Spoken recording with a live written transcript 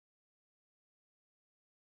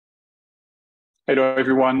Hello,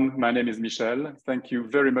 everyone. My name is Michel. Thank you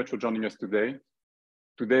very much for joining us today.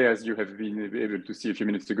 Today, as you have been able to see a few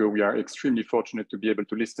minutes ago, we are extremely fortunate to be able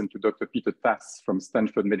to listen to Dr. P Tass from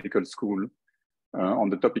Stanford Medical School on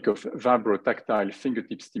the topic of Vibrotactile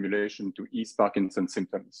fingertip stimulation to ease Parkinson's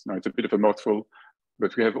symptoms. Now, it's a bit of a mouthful,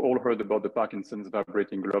 but we have all heard about the Parkinson's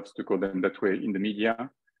vibrating gloves, to call them that way, in the media.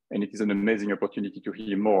 And it is an amazing opportunity to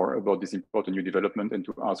hear more about this important new development and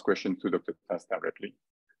to ask questions to Dr. Tass directly.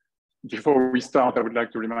 Before we start, I would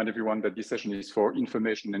like to remind everyone that this session is for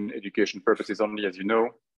information and education purposes only, as you know.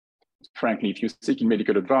 Frankly, if you're seeking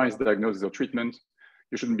medical advice, diagnosis, or treatment,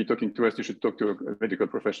 you shouldn't be talking to us, you should talk to a medical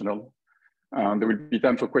professional. There will be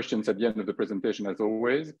time for questions at the end of the presentation, as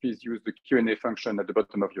always. Please use the Q&A function at the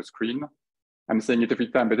bottom of your screen. I'm saying it every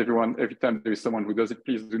time, but every time there is someone who does it,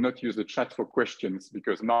 please do not use the chat for questions,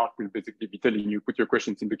 because Mark will basically be telling you, put your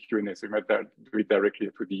questions in the Q&A, so you might do it directly,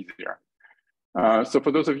 it would be easier. So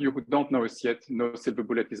for those of you who don't know us yet, No Silver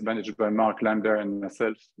Bullet is managed by Mark Lander and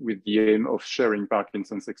myself with the aim of sharing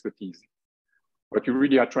Parkinson's expertise. What we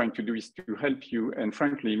really are trying to do is to help you and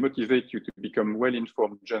frankly motivate you to become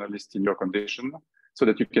well-informed journalists in your condition so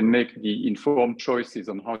that you can make the informed choices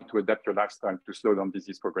on how to adapt your lifestyle to slow down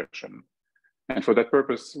disease progression. And for that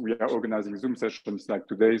purpose, we are organizing Zoom sessions like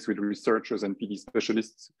today's with researchers and PD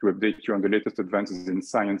specialists to update you on the latest advances in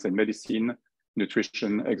science and medicine,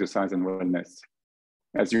 nutrition, exercise, and wellness.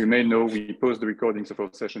 As you may know, we post the recordings of our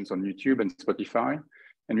sessions on YouTube and Spotify,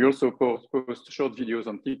 and we also post short videos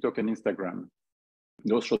on TikTok and Instagram.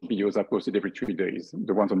 Those short videos are posted every 3 days.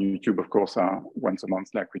 The ones on YouTube, of course, are once a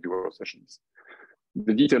month, like we do our sessions.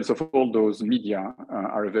 The details of all those media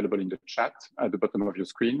are available in the chat at the bottom of your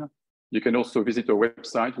screen. You can also visit our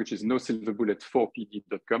website, which is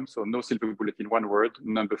nosilverbullet4pd.com. So no silver bullet in one word,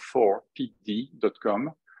 number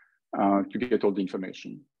 4pd.com. To get all the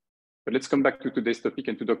information. But let's come back to today's topic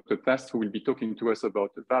and to Dr. Tass, who will be talking to us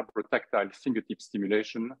about vibrotactile fingertip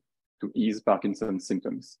stimulation to ease Parkinson's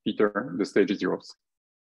symptoms. Peter, the stage is yours.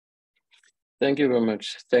 Thank you very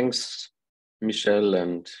much. Thanks, Michel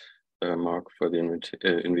and Mark, for the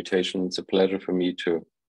invitation. It's a pleasure for me to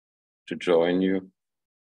join you.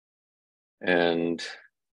 And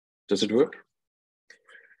does it work?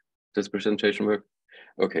 Does the presentation work?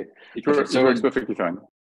 Okay. It works perfectly fine.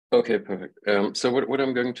 Okay, perfect. So what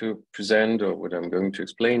I'm going to present, or what I'm going to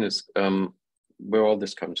explain, is where all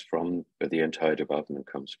this comes from, where the entire development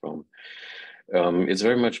comes from. It's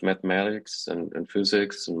very much mathematics and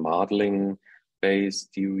physics and modeling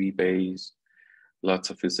based, theory based, lots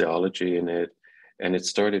of physiology in it. And it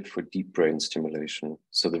started for deep brain stimulation.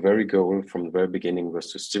 So the very goal from the very beginning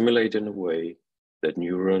was to stimulate in a way that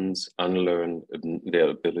neurons unlearn their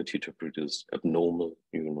ability to produce abnormal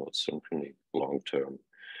neuronal synchrony long term.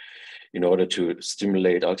 In order to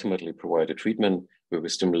stimulate, ultimately provide a treatment where we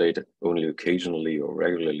stimulate only occasionally or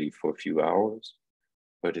regularly for a few hours,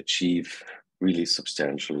 but achieve really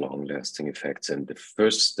substantial long-lasting effects. And the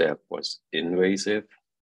first step was invasive.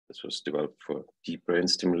 This was developed for deep brain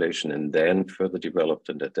stimulation and then further developed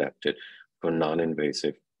and adapted for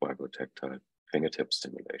non-invasive vibrotactile fingertip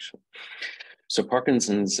stimulation. So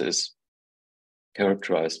Parkinson's is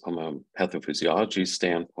characterized from a pathophysiology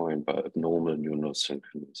standpoint by abnormal neuronal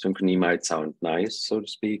synchrony. Synchrony might sound nice, so to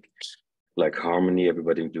speak, like harmony,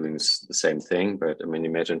 everybody doing the same thing. But I mean,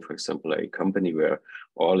 imagine, for example, a company where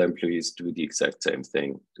all employees do the exact same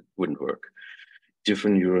thing. It wouldn't work.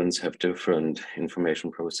 Different neurons have different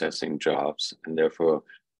information processing jobs, and therefore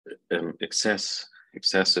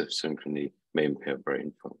excessive synchrony may impair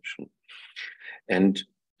brain function. And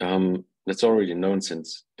that's already known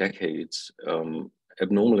since decades.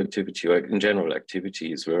 Abnormal activity, or in general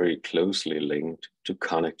activity, is very closely linked to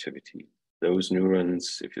connectivity. Those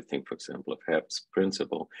neurons, if you think, for example, of Hebb's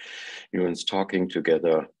principle, neurons talking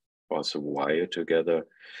together, also wire together.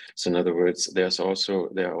 So in other words, there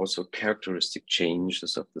are also characteristic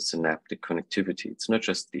changes of the synaptic connectivity. It's not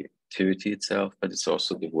just the activity itself, but it's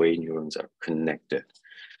also the way neurons are connected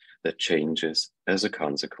that changes as a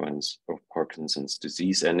consequence of Parkinson's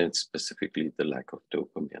disease, and it's specifically the lack of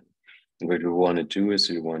dopamine. And what we want to do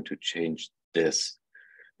is we want to change this.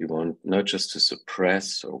 We want not just to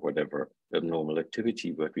suppress or whatever abnormal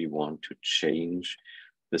activity, but we want to change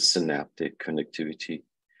the synaptic connectivity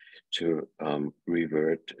to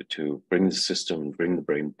revert, to bring the system, bring the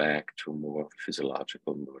brain back to a more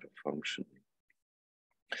physiological mode of functioning.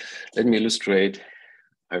 Let me illustrate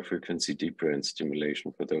high-frequency deep brain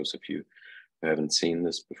stimulation for those of you who haven't seen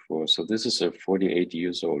this before. So this is a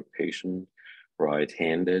 48-year-old patient,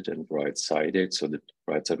 right-handed and right-sided. So the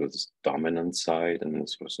right side was his dominant side, and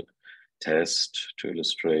this was a test to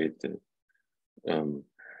illustrate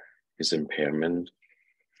his impairment.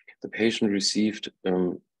 The patient received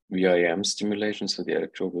VIM stimulation, so the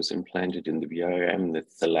electrode was implanted in the VIM, the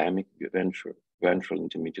thalamic ventral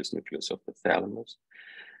intermediate nucleus of the thalamus.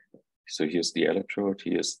 So here's the electrode,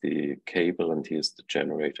 here's the cable, and here's the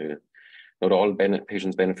generator. Not all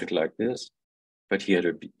patients benefit like this, but he had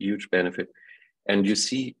a huge benefit. And you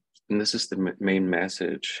see, and this is the main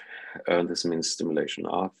message, this means stimulation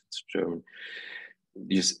off, it's German.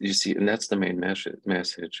 You see, and that's the main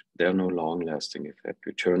message. There are no long-lasting effects.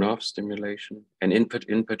 We turn off stimulation, and in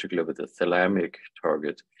particular with the thalamic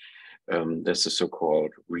target, there's a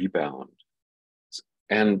so-called rebound.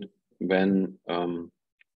 And when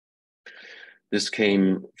this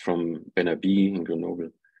came from Ben-Abi in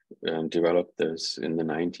Grenoble, developed this in the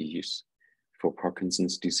 90s for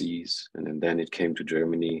Parkinson's disease, and then it came to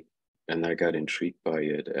Germany, and I got intrigued by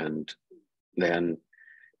it, and then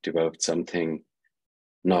developed something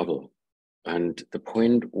novel. And the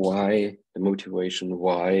point why, the motivation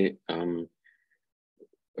why,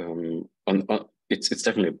 it's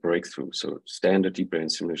definitely a breakthrough. So standard deep brain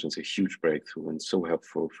stimulation is a huge breakthrough and so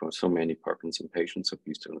helpful for so many Parkinson patients, so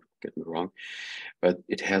please don't get me wrong, but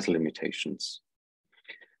it has limitations.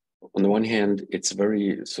 On the one hand, it's a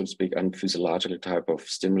very, so to speak, unphysiological type of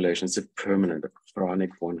stimulation. It's a permanent, a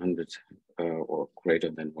chronic 100 or greater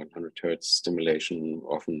than 100 hertz stimulation,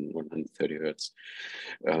 often 130 hertz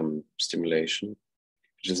stimulation,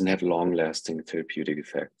 which doesn't have long-lasting therapeutic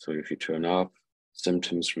effect. So if you turn off,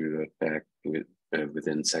 symptoms revert back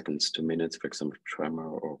within seconds to minutes, for example, tremor,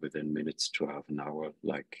 or within minutes to half an hour,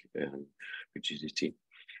 like rigidity,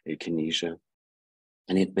 akinesia,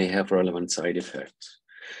 and it may have relevant side effects.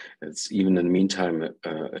 It's even in the meantime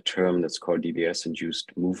a term that's called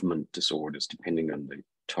DBS-induced movement disorders, depending on the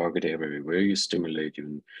target area where you stimulate,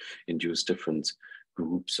 you induce different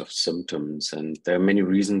groups of symptoms, and there are many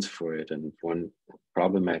reasons for it. And one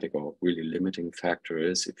problematic or really limiting factor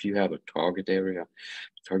is if you have a target area,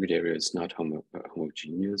 the target area is not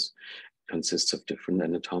homogeneous, it consists of different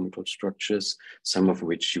anatomical structures, some of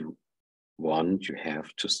which you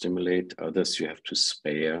have to stimulate, others you have to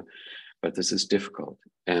spare, but this is difficult.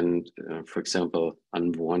 And for example,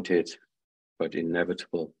 unwanted but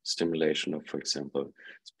inevitable stimulation of, for example,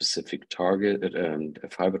 specific target and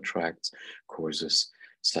fiber tracts causes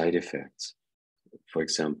side effects, for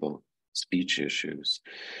example, speech issues.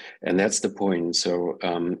 And that's the point. So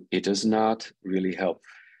it does not really help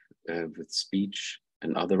with speech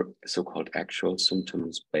and other so-called actual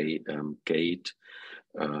symptoms, gait,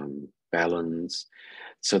 balance.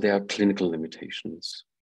 So there are clinical limitations.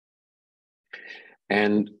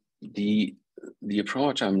 And the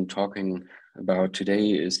approach I'm talking about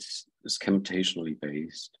today is computationally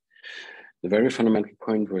based. The very fundamental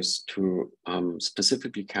point was to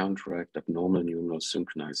specifically counteract abnormal neuronal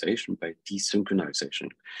synchronization by desynchronization.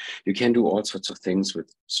 You can do all sorts of things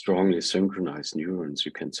with strongly synchronized neurons.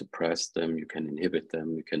 You can suppress them, you can inhibit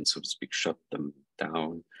them, you can, so to speak, shut them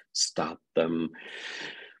down, stop them.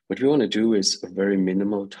 What we want to do is a very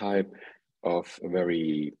minimal type of a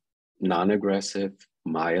very non-aggressive,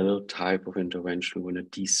 mild type of intervention. We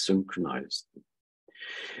want to desynchronize them.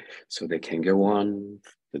 So they can go on,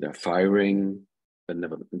 they're firing,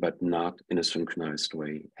 but not in a synchronized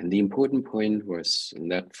way. And the important point was,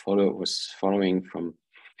 and that was following from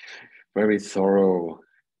very thorough,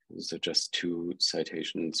 these are just 2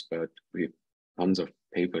 citations, but we have tons of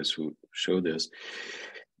papers who show this.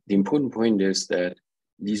 The important point is that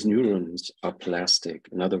these neurons are plastic.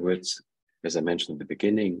 In other words, as I mentioned at the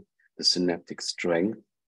beginning, the synaptic strength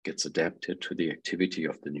gets adapted to the activity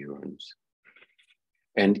of the neurons.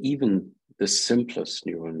 And even the simplest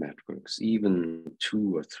neural networks, even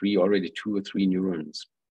 2 or 3 neurons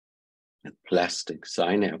and plastic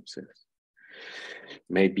synapses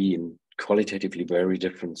may be in qualitatively very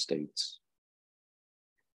different states.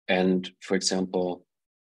 And for example,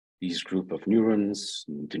 these group of neurons,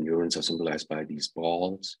 the neurons are symbolized by these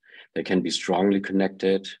balls, they can be strongly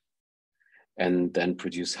connected and then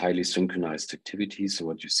produce highly synchronized activities. So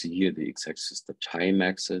what you see here, the x-axis is the time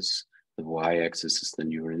axis, the y-axis is the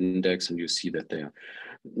neuron index, and you see that they are,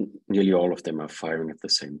 nearly all of them are firing at the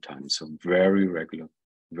same time. So very regular,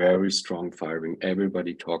 very strong firing,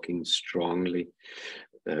 everybody talking strongly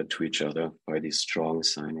to each other by these strong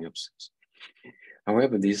synapses.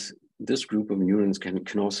 However, this group of neurons can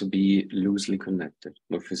also be loosely connected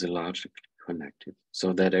or physiologically connected,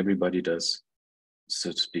 so that everybody does,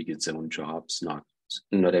 so to speak, its own jobs.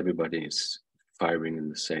 Not everybody is firing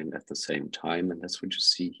at the same time, and that's what you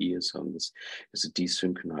see here. So this is a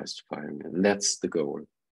desynchronized firing, and that's the goal.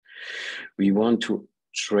 We want to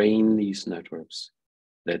train these networks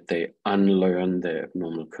that they unlearn their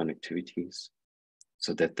abnormal connectivities,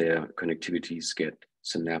 so that their connectivities get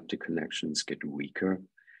synaptic connections get weaker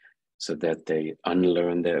so that they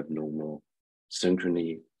unlearn their abnormal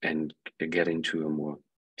synchrony and get into a more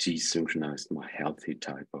desynchronized, more healthy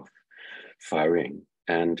type of firing.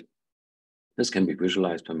 And this can be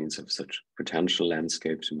visualized by means of such potential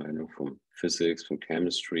landscapes you might know from physics, from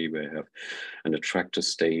chemistry, where you have an attractor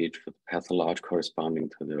state for the pathological corresponding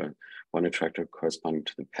to the one attractor corresponding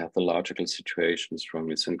to the pathological situation,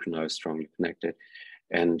 strongly synchronized, strongly connected,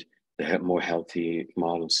 and the more healthy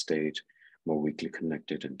model state, more weakly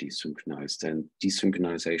connected and desynchronized. And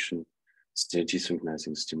desynchronizing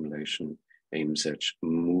stimulation aims at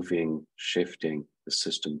moving, shifting the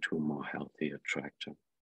system to a more healthy attractor.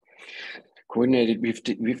 Coordinated,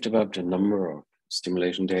 we've developed a number of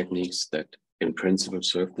stimulation techniques that in principle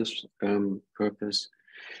serve this purpose.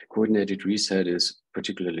 Coordinated reset is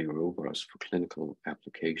particularly robust for clinical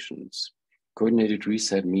applications. Coordinated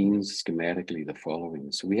reset means schematically the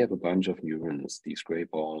following. So we have a bunch of neurons. These gray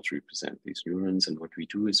balls represent these neurons. And what we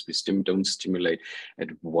do is we don't stimulate at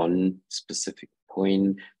one specific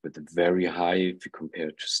point with a very high, if you compare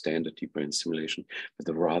it to standard deep brain stimulation, with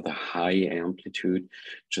a rather high amplitude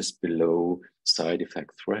just below side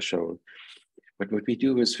effect threshold. But what we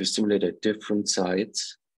do is we stimulate at different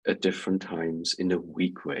sites at different times in a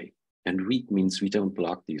weak way. And weak means we don't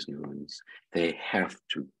block these neurons. They have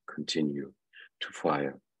to continue to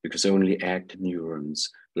fire because only active neurons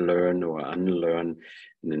learn or unlearn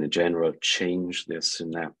and in general change their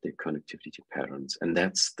synaptic connectivity patterns. And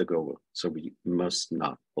that's the goal. So we must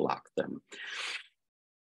not block them.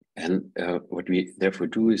 And what we therefore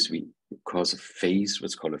do is we cause a phase,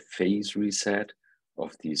 what's called a phase reset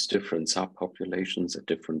of these different subpopulations at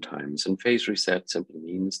different times. And phase reset simply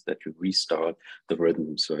means that you restart the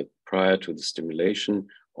rhythm. So prior to the stimulation,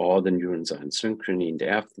 all the neurons are in synchrony, and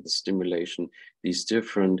after the stimulation, there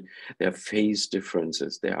are phase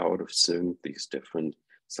differences. They're out of sync, these different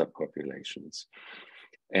subpopulations.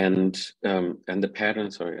 And the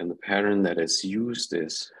pattern that is used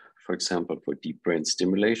is, for example, for deep brain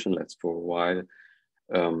stimulation. Let's for a while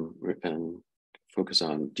focus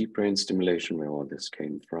on deep brain stimulation, where all this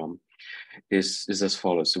came from, is as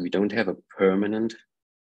follows. So we don't have a permanent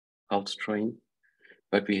pulse train,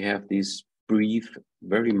 but we have these brief,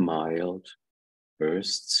 very mild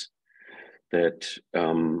bursts that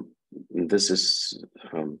this is,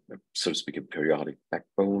 so to speak, a periodic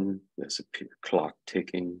backbone. There's a clock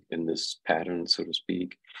ticking in this pattern, so to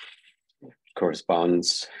speak. It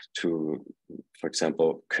corresponds to, for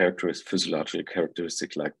example, physiological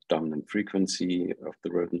characteristic like dominant frequency of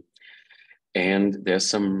the rhythm. And there's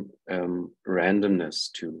some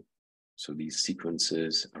randomness too. So these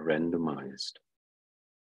sequences are randomized.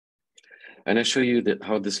 And I show you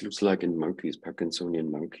how this looks like in monkeys, Parkinsonian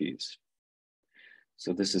monkeys.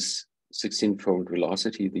 So this is 16-fold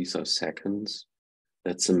velocity. These are seconds.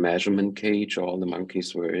 That's a measurement cage. All the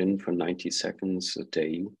monkeys were in for 90 seconds a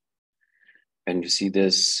day. And you see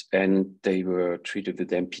this, and they were treated with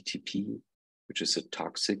MPTP, which is a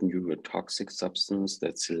neurotoxic substance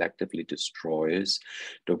that selectively destroys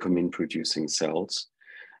dopamine-producing cells.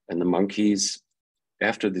 And the monkeys,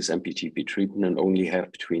 after this MPTP treatment, only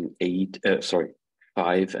have between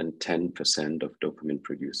 5 and 10% of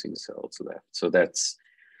dopamine-producing cells left. So that's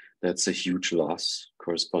a huge loss,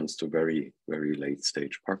 corresponds to very, very late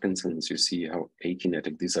stage Parkinson's. You see how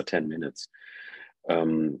akinetic, these are 10 minutes,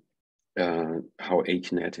 how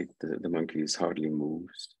akinetic the monkey hardly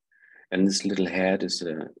moves. And this little head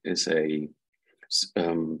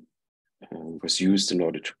was used in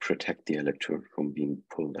order to protect the electrode from being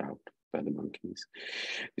pulled out by the monkeys.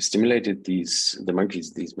 We stimulated the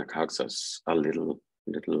monkeys, these macaques are little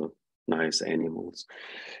nice animals.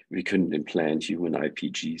 We couldn't implant human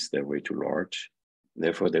IPGs, they're way too large.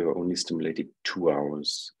 Therefore, they were only stimulated 2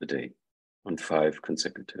 hours a day on 5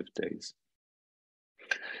 consecutive days.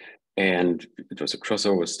 And it was a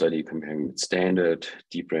crossover study comparing with standard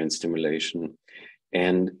deep brain stimulation.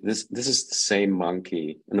 And this is the same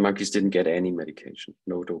monkey, and the monkeys didn't get any medication,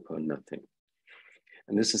 no dopa, nothing.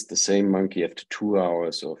 And this is the same monkey after 2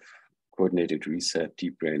 hours of coordinated reset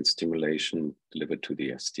deep brain stimulation delivered to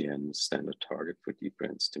the SDN, standard target for deep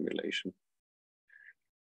brain stimulation.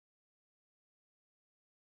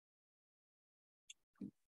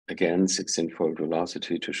 Again, 16-fold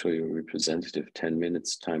velocity to show you a representative 10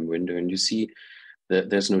 minutes time window. And you see that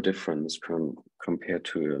there's no difference compared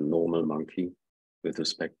to a normal monkey with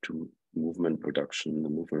respect to movement production. The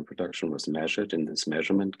movement production was measured in this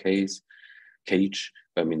measurement cage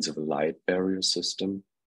by means of a light barrier system.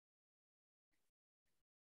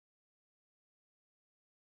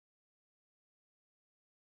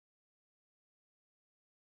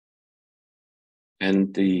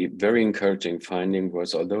 And the very encouraging finding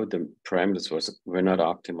was, although the parameters were not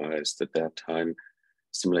optimized at that time,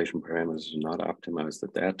 stimulation parameters were not optimized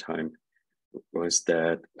at that time, was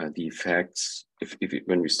that the effects,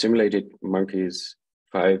 when we stimulated monkeys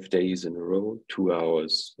 5 days in a row, 2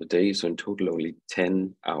 hours a day, so in total only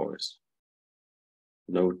 10 hours,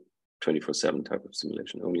 no 24/7 type of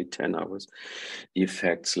stimulation, only 10 hours, the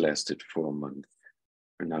effects lasted for a month.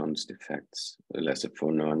 Pronounced effects lasted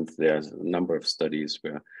for a month. There's a number of studies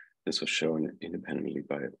where this was shown independently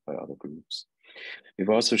by other groups.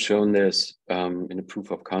 We've also shown this in a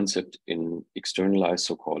proof of concept in externalized,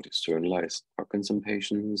 so-called externalized Parkinson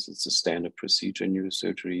patients. It's a standard procedure in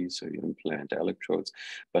neurosurgery, so you implant electrodes,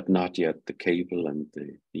 but not yet the cable and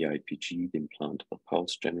the IPG, the implantable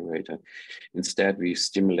pulse generator. Instead, we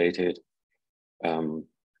stimulated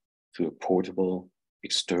through a portable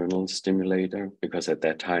external stimulator, because at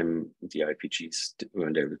that time, the IPGs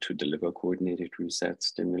weren't able to deliver coordinated reset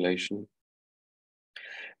stimulation.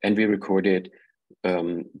 And we recorded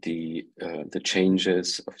the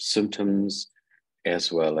changes of symptoms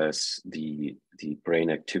as well as the brain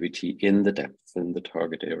activity in the depth in the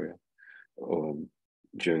target area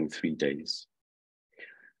during 3 days.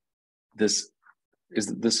 This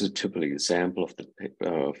is a typical example of the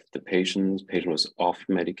patient. The patient was off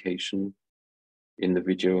medication in the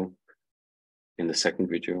video, in the second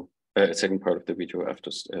part of the video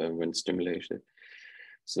after when stimulated.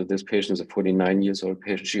 So this patient is a 49-year-old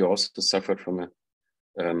patient. She also suffered from a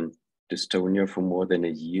dystonia for more than a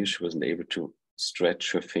year. She wasn't able to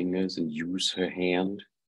stretch her fingers and use her hand.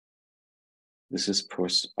 This is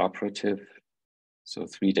post-operative. So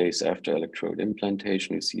 3 days after electrode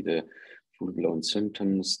implantation, you see the full-blown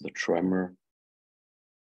symptoms, the tremor,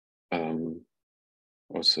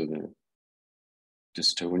 also the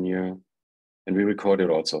dystonia. And we recorded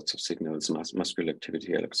all sorts of signals, muscular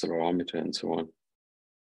activity, accelerometer, and so on.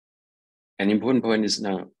 An important point is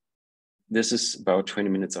now, this is about 20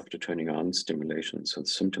 minutes after turning on stimulation. So the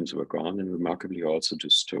symptoms were gone, and remarkably also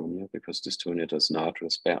dystonia, because dystonia does not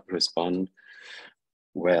respond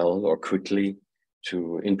well or quickly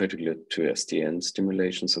to, in particular, to STN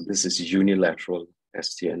stimulation. So this is unilateral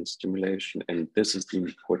STN stimulation. And this is the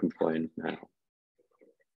important point now.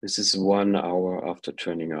 This is 1 hour after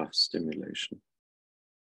turning off stimulation.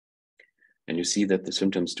 And you see that the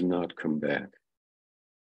symptoms do not come back.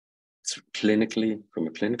 It's clinically, from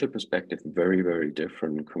a clinical perspective, very, very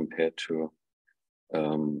different compared to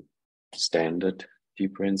standard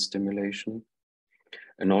deep brain stimulation.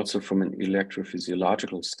 And also from an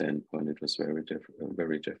electrophysiological standpoint, it was very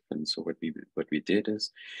different. So what we did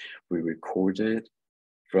is we recorded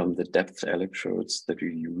from the depth electrodes that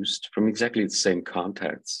we used from exactly the same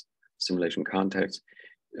contacts, stimulation contacts.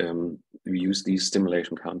 We used these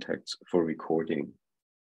stimulation contacts for recording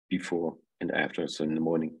before and after, so in the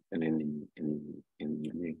morning and in the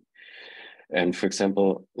evening. And for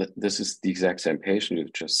example, this is the exact same patient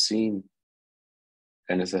you've just seen.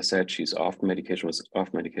 And as I said, she's off medication, was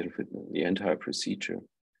off medication for the entire procedure.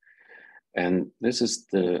 And this is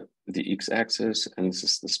the x-axis, and this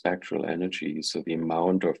is the spectral energy. So the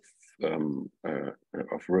amount of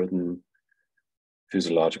rhythm,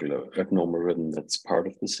 physiological or abnormal rhythm that's part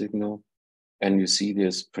of the signal. And you see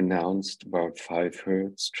this pronounced about 5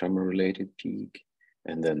 Hertz tremor-related peak,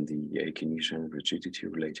 and then the akinesia and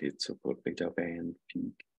rigidity-related so-called beta band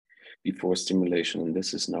peak before stimulation. And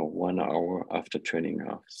this is now 1 hour after turning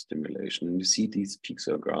off stimulation. And you see these peaks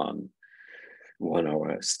are gone 1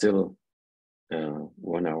 hour, still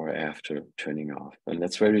 1 hour after turning off. And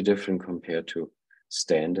that's very different compared to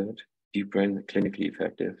standard deep brain, clinically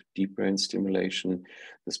effective deep brain stimulation.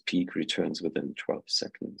 This peak returns within 12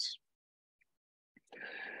 seconds.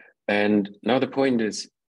 And now the point is,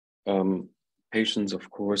 patients, of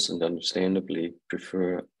course, and understandably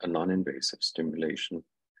prefer a non-invasive stimulation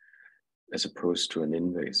as opposed to an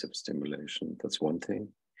invasive stimulation. That's one thing.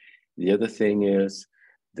 The other thing is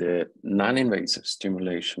the non-invasive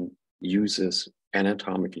stimulation uses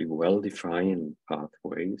anatomically well-defined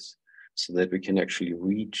pathways so that we can actually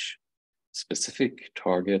reach specific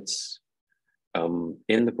targets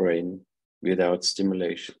in the brain without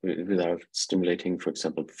stimulation, without stimulating, for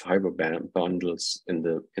example, fiber bundles in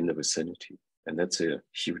the vicinity. And that's a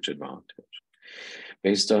huge advantage.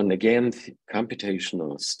 Based on, again,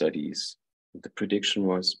 computational studies, the prediction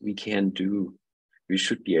was we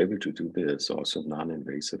should be able to do this also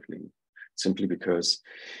non-invasively, simply because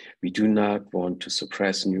we do not want to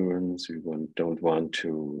suppress neurons, we don't want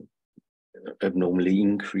to abnormally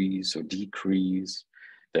increase or decrease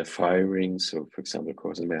their firing, so for example,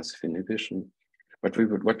 cause a massive inhibition. What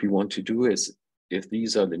we want to do is if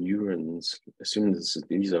these are the neurons, assume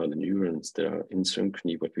these are the neurons that are in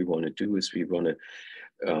synchrony, what we want to do is we want to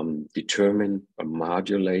determine or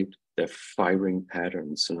modulate their firing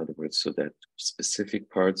patterns. In other words, so that specific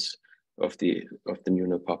parts of the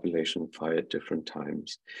neural population fire at different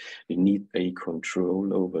times. We need a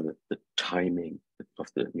control over the timing of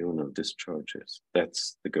the neuronal discharges.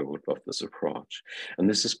 That's the goal of this approach. And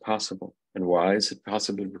this is possible. And why is it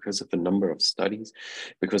possible? Because of the number of studies,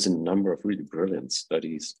 because a number of really brilliant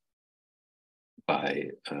studies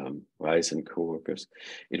by Weiss and co-workers.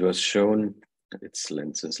 It was shown, it's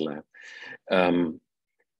Lenz's lab, the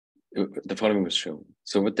following was shown.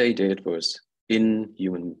 So what they did was in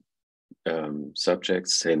human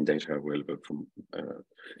subjects, same data available from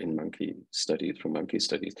in monkey studies, from monkey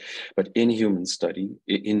studies, but in humans,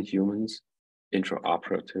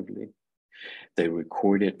 intraoperatively, they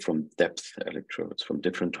recorded from depth electrodes from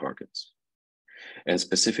different targets, and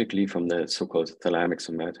specifically from the so-called thalamic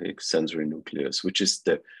somatic sensory nucleus, which is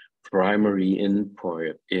the primary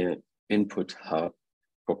input hub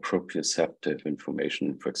for proprioceptive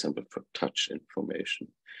information, for example, for touch information,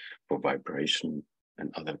 for vibration,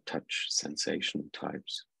 and other touch sensation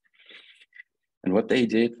types. And what they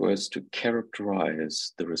did was to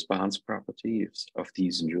characterize the response properties of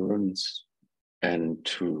these neurons and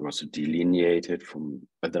to also delineate it from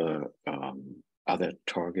other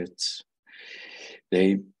targets.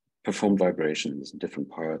 They performed vibrations in different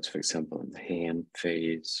parts, for example, in the hand,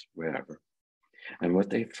 face, wherever. And what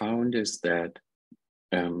they found is that,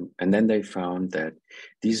 and then they found that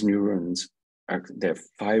these neurons, their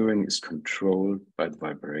firing is controlled by the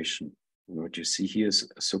vibration. And what you see here is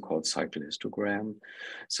a so-called cycle histogram.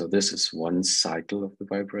 So this is one cycle of the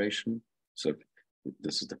vibration. So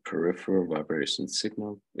this is the peripheral vibration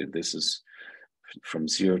signal. This is from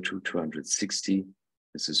 0 to 260.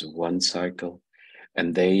 This is one cycle.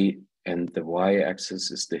 And the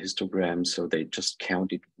y-axis is the histogram. So they just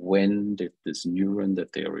counted when did this neuron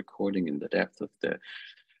that they are recording in the depth of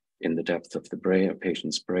the brain, a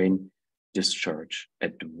patient's brain, discharge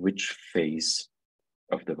at which phase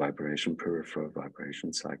of the peripheral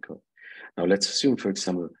vibration cycle. Now let's assume, for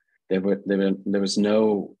example, there was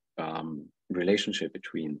no relationship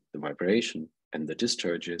between the vibration and the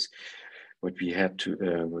discharges. What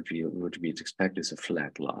we'd expect is a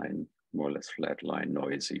flat line, more or less flat line,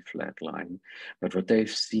 noisy flat line. But what they've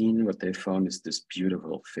found is this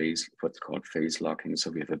beautiful phase, what's called phase locking. So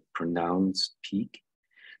we have a pronounced peak.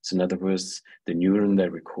 So in other words, the neuron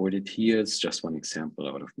that recorded here is just one example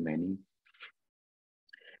out of many,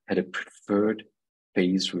 had a preferred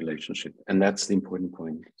phase relationship. And that's the important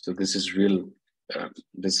point. So this is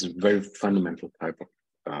this is a very fundamental type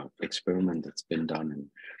of experiment that's been done in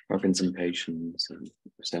Parkinson patients and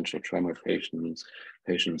essential tremor patients,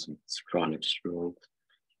 patients with chronic stroke,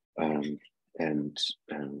 and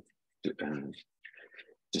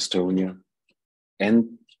dystonia.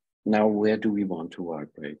 And now, where do we want to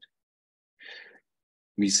vibrate?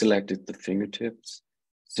 We selected the fingertips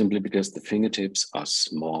simply because the fingertips are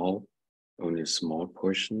small, only a small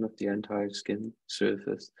portion of the entire skin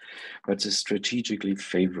surface, but it's strategically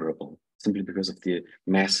favorable simply because of the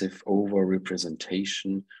massive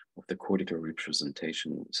over-representation of the cortical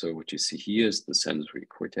representation. So what you see here is the sensory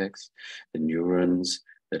cortex, the neurons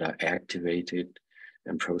that are activated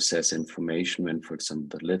and process information when, for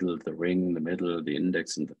example, the ring, the middle, the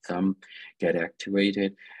index, and the thumb get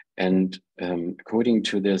activated. And according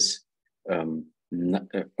to this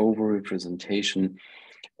over-representation,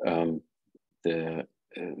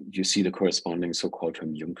 you see the corresponding so-called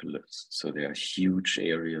homunculus. So there are huge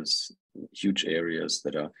areas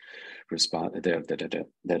that are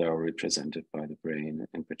that are represented by the brain,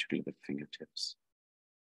 in particular the fingertips.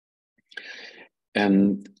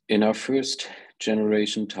 And in our first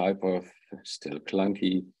generation type of, still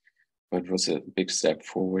clunky, but was a big step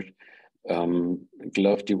forward,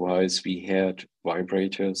 glove device, we had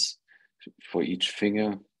vibrators for each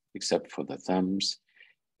finger, except for the thumbs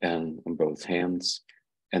and on both hands.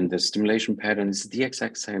 And the stimulation pattern is the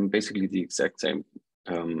exact same, basically the exact same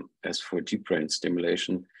as for deep brain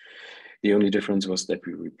stimulation. The only difference was that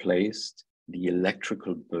we replaced the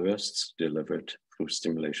electrical bursts delivered through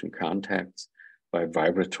stimulation contacts by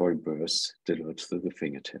vibratory bursts delivered through the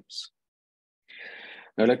fingertips.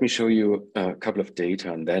 Now let me show you a couple of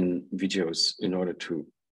data and then videos in order to,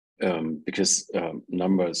 because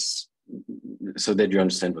numbers, so that you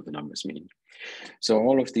understand what the numbers mean. So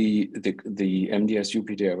all of the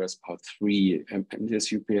MDS-UPDRS part 3,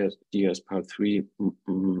 MDS-UPDRS part 3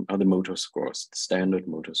 are the motor scores, the standard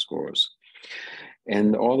motor scores.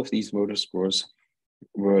 And all of these motor scores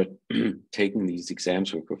were taken, these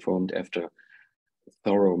exams were performed after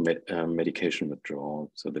thorough medication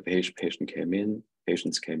withdrawal. So the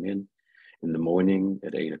patients came in the morning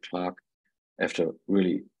at 8 o'clock after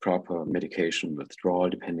really proper medication withdrawal,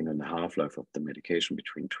 depending on the half-life of the medication,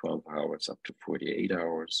 between 12 hours up to 48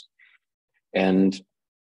 hours. And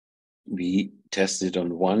we tested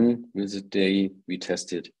on one visit day, we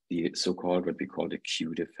tested the so-called, what we call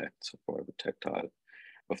acute effects of Vibrotactile,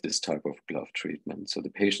 of this type of glove treatment. So the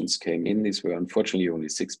patients came in, these were unfortunately only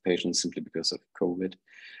 6 patients simply because of COVID.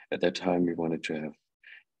 At that time, we wanted to have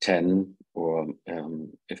 10 or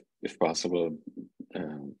if possible,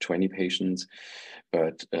 20 patients,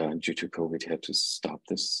 but due to COVID, had to stop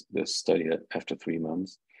this study after 3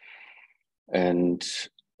 months. And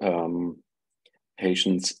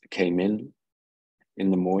patients came in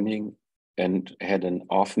the morning and had an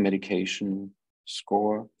off medication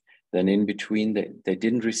score. Then in between, they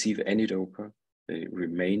didn't receive any dopa. They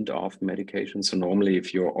remained off medication. So normally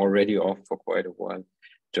if you're already off for quite a while,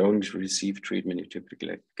 don't receive treatment, you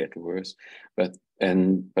typically get worse. But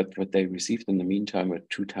what they received in the meantime were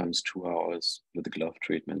 2 times 2 hours with the glove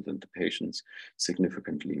treatment, and the patients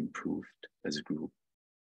significantly improved as a group.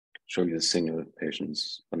 Show you the single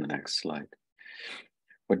patients on the next slide.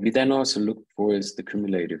 What we then also looked for is the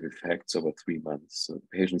cumulative effects over 3 months. So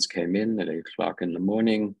patients came in at 8 o'clock in the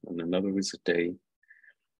morning on another visit day,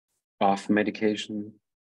 off medication,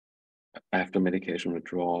 after medication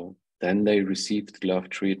withdrawal. Then they received glove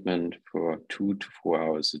treatment for 2 to 4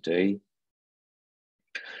 hours a day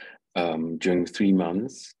during 3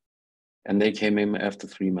 months. And they came in after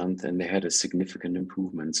 3 months and they had a significant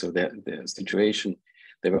improvement. So their situation,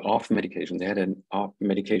 they were off medication. They had an off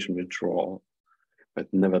medication withdrawal, but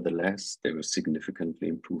nevertheless, they were significantly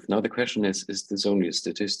improved. Now the question is this only a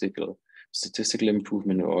statistical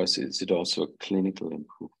improvement, or is it also a clinical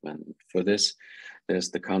improvement? For this, there's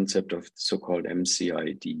the concept of so-called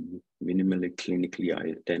MCID, minimally clinically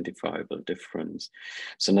identifiable difference.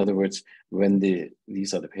 So in other words, when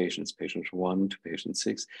these are the patients 1 to patient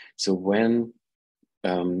 6. So when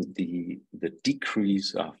the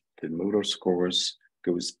decrease of the motor scores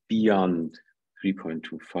goes beyond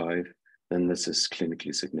 3.25, then this is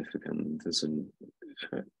clinically significant. There's an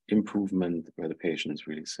improvement where the patients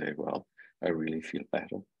really say, well, I really feel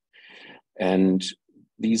better. And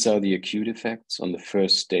these are the acute effects on the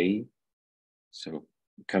first day. So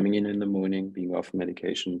coming in the morning, being off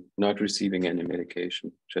medication, not receiving any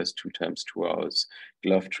medication, just 2 times 2 hours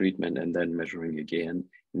glove treatment, and then measuring again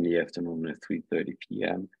in the afternoon at 3:30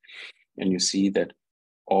 p.m. And you see that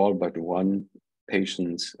all but 1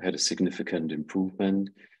 patient had a significant improvement.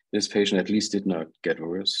 This patient at least did not get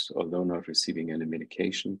worse, although not receiving any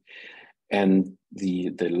medication. And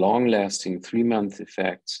the long-lasting 3-month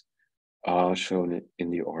effects are shown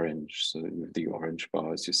in the orange. So in the orange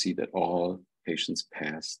bars, you see that all patients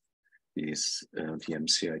passed these the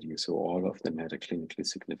MCID. So all of them had a clinically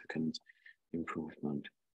significant improvement.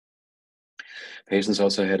 Patients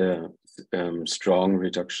also had a strong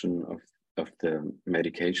reduction of the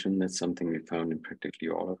medication. That's something we found in practically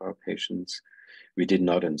all of our patients. We did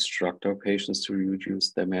not instruct our patients to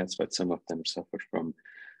reduce their meds, but some of them suffered from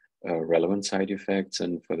relevant side effects.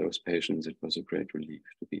 And for those patients, it was a great relief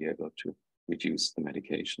to be able to reduce the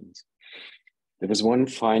medications. There was one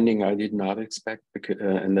finding I did not expect,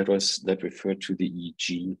 and that referred to the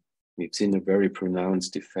EEG. We've seen a very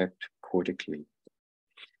pronounced effect cortically.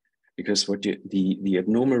 Because the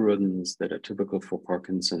abnormal rhythms that are typical for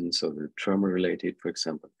Parkinson, so the tremor-related, for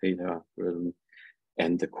example, theta rhythm,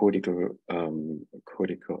 and the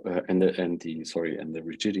the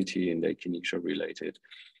rigidity and the akinesia-related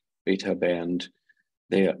beta band,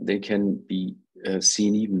 they can be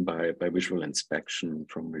seen even by visual inspection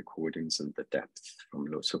from recordings and the depth from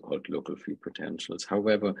so-called local field potentials.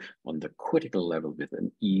 However, on the cortical level with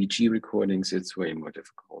an EEG recordings, it's way more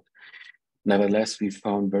difficult. Nevertheless, we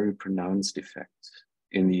found very pronounced effects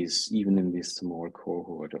even in this small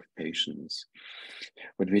cohort of patients.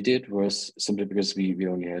 What we did was, simply because we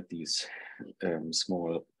only had these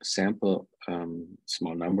small sample,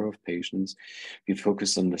 small number of patients, we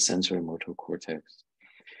focused on the sensory motor cortex.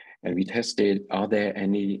 And we tested, are there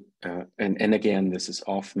any, and again, this is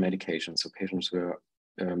off medication. So patients were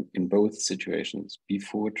in both situations,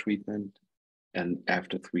 before treatment and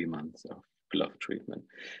after 3 months of glove treatment.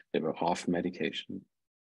 They were off medication.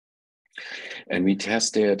 And we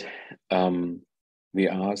tested, we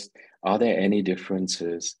asked, are there any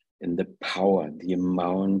differences in the power, the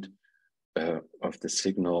amount of the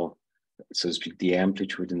signal so to speak, the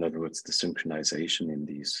amplitude, in other words, the synchronization in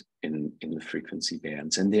these, in the frequency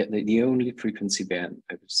bands. And the only frequency band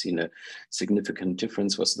I've seen a significant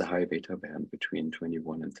difference was the high beta band between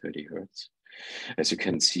 21 and 30 hertz. As you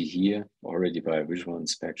can see here, already by visual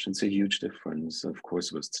inspection, it's a huge difference. Of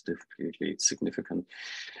course, it was statistically significant.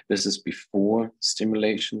 This is before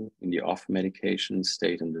stimulation in the off medication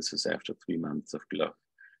state, and this is after 3 months of glove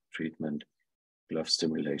treatment, glove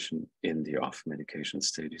stimulation in the off medication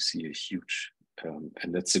state. You see a huge,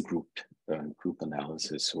 and that's a group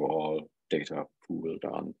analysis, so all data pooled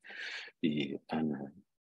on the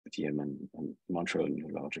Montreal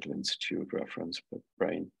Neurological Institute reference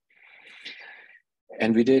brain.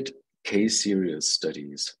 And we did case series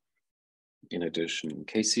studies. In addition,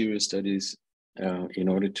 case series studies in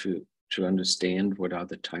order to understand what are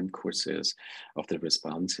the time courses of the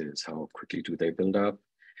responses, how quickly do they build up,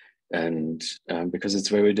 and because it's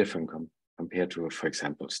very different compared to, for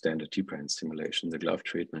example, standard deep brain stimulation. The glove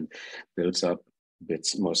treatment builds up a bit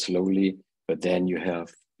more slowly, but then you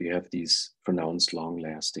have these pronounced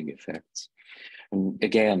long-lasting effects. And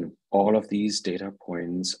again, all of these data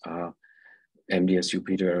points are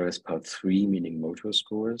MDS-UPDRS part 3, meaning motor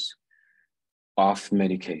scores, off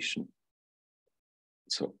medication.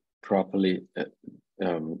 So properly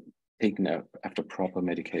taken up after proper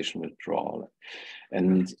medication withdrawal.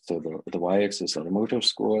 And so the y-axis are the motor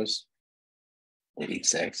scores, the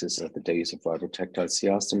x-axis are the days of vibrotactile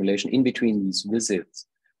CR stimulation. In between these visits,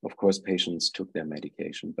 of course, patients took their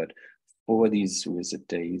medication, but for these visit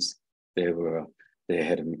days, they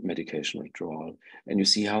had a medication withdrawal. And you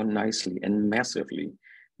see how nicely and massively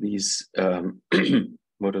these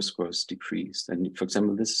motor scores decreased. And for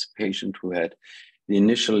example, this is a patient who had the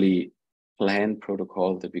initially planned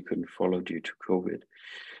protocol that we couldn't follow due to COVID.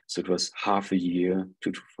 So it was half a year,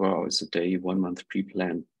 2 to 4 hours a day, 1 month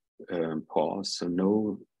pre-planned pause. So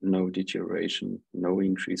no deterioration, no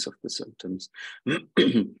increase of the symptoms.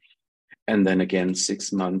 And then again,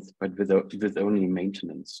 6 months, but with only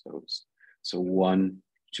maintenance dose. So 1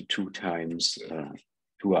 to 2 times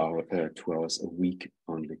 2 hours a week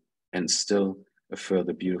only, and still a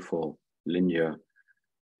further beautiful linear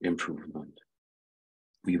improvement.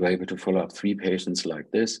 We were able to follow up 3 patients like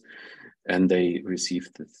this, and they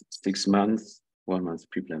received the 6 months, 1 month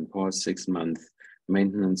pre-planned pause, 6 month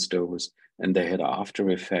maintenance dose, and they had after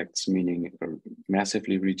effects, meaning a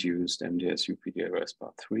massively reduced MDS-UPDRS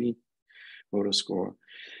part 3 motor score,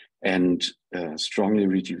 and strongly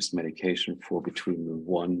reduced medication for between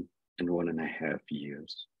 1 and 1.5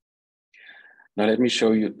 years. Now let me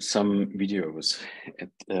show you some videos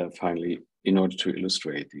finally in order to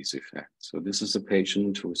illustrate these effects. So this is a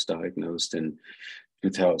patient who was diagnosed in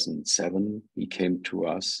 2007. He came to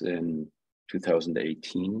us in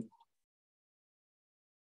 2018.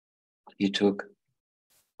 He took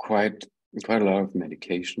quite a lot of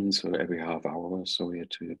medication, so every half hour or so he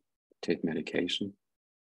had to take medication.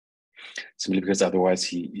 Simply because otherwise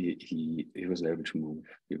he was able to move.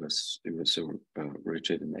 He was so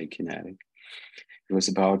rigid and akinetic. He was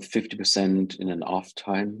about 50% in an off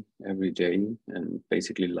time every day and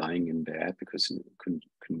basically lying in bed because he couldn't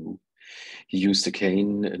move. He used a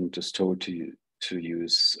cane and was told to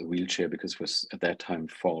use a wheelchair because he was at that time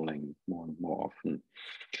falling more and more often.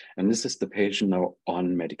 And this is the patient now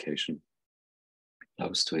on medication,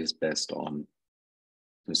 close to his best on.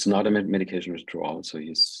 It's not a medication withdrawal, so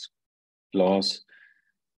he's close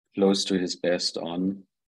to his best on.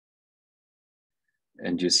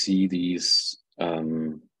 And you see these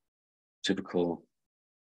typical,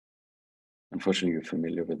 unfortunately you're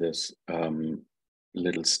familiar with this,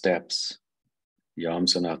 little steps. The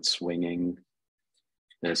arms are not swinging.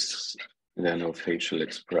 There are no facial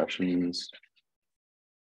expressions.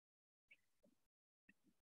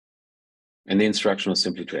 And the instruction was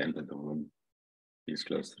simply to enter the room. Please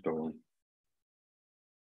close the door.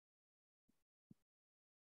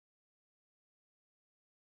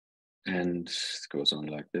 And it goes on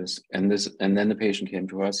like this. And then the patient came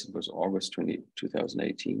to us. It was August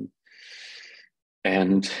 2018,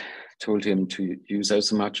 and told him to use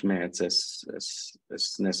as much meds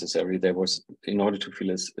as necessary. There was, in order to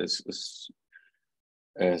feel as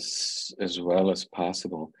well as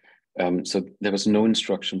possible. So there was no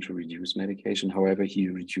instruction to reduce medication. However, he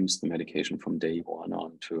reduced the medication from day 1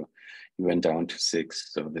 on to, he went down to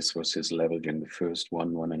 6. So this was his level during the first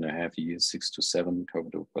 1.5 years, 6 to 7,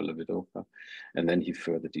 carbidopa, levodopa, and then he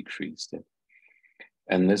further decreased it.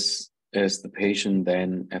 And this is the patient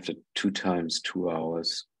then after 2 times 2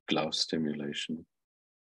 hours glove stimulation.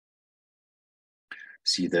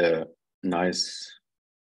 See the nice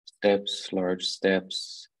steps, large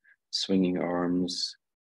steps, swinging arms,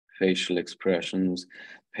 facial expressions.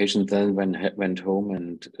 patient then went home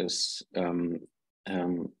and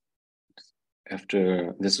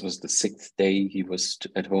after this was the 6th day he was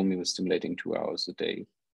at home, he was stimulating 2 hours a day.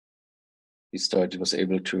 He was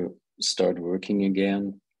able to start working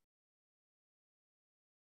again.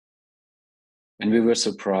 And we were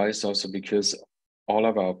surprised also because all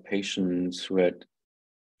of our patients who had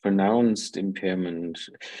pronounced impairment,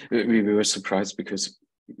 we were surprised because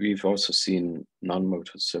we've also seen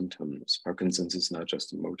non-motor symptoms. Parkinson's is not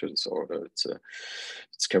just a motor disorder. It's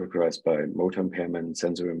characterized by motor impairment,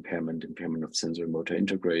 sensory impairment, impairment of sensory motor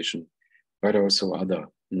integration, but also other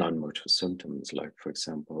non-motor symptoms, like, for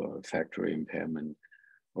example, olfactory impairment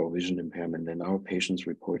or vision impairment. And our patients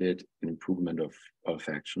reported an improvement of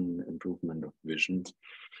olfaction, improvement of vision.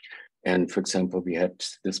 And for example, we had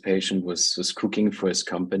this patient was cooking for his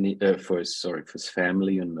company, for his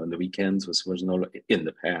family, and on the weekends was no, in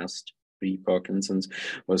the past, pre-Parkinson's,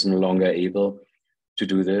 was no longer able to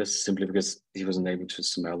do this simply because he wasn't able to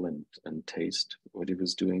smell and taste what he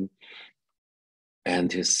was doing.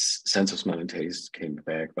 And his sense of smell and taste came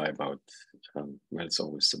back by about, well, it's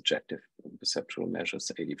always subjective, perceptual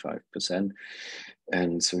measures, 85%.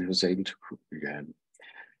 And so he was able to cook again.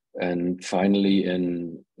 And finally,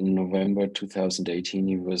 in November 2018,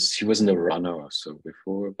 he wasn't a runner or so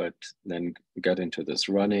before, but then got into this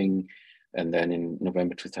running. And then in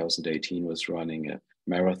November 2018 was running a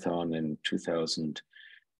marathon. In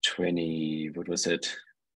 2020, what was it?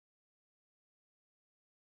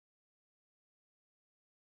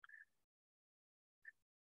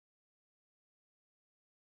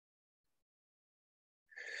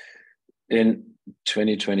 In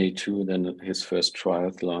 2022, then his first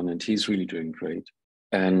triathlon, and he's really doing great.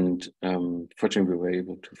 And fortunately, we were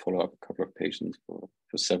able to follow up a couple of patients for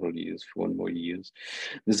several years, for 1 more year.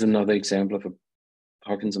 This is another example of a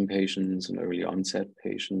Parkinson patient, an early onset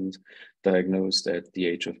patient, diagnosed at the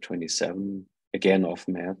age of 27, again off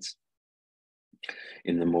meds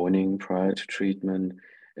in the morning prior to treatment.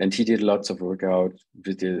 And he did lots of workout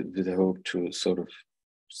with the hope to sort of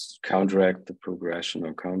counteract the progression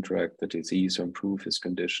or counteract the disease or improve his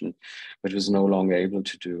condition, but was no longer able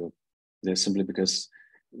to do this simply because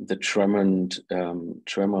the tremor on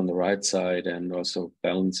the right side and also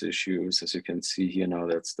balance issues, as you can see here now,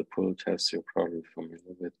 that's the pull test you're probably familiar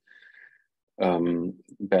with.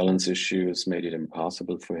 Balance issues made it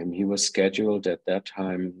impossible for him. He was scheduled at that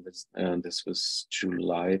time, this was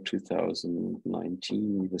July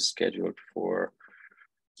 2019, he was scheduled for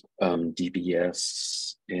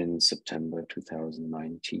DBS in September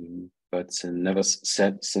 2019, but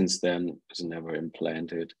since then was never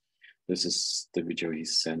implanted. This is the video he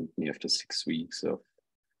sent me after 6 weeks of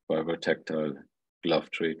Vibrotactile glove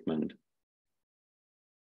treatment.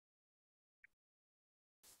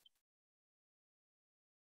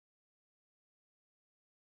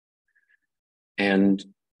 And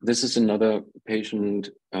this is another patient,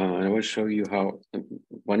 and I will show you how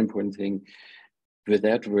one important thing with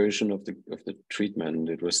that version of the treatment,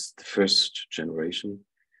 it was the first generation.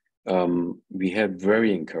 We had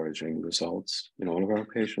very encouraging results in all of our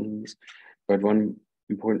patients, but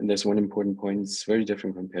there's one important point. It's very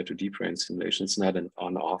different compared to deep brain stimulation. It's not an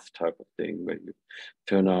on-off type of thing where you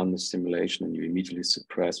turn on the stimulation and you immediately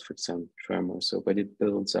suppress, for example, tremor or so, but it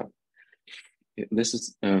builds up. This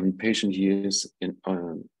is patient years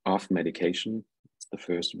off medication. It's the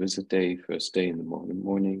first visit day, first day in the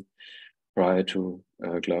morning. Prior to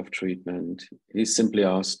glove treatment, he's simply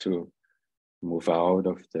asked to move out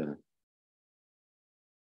of the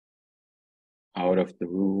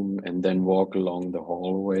room and then walk along the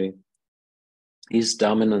hallway. His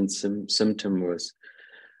dominant symptom was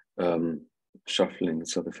shuffling,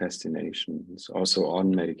 so the fascinations. Also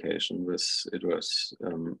on medication, it was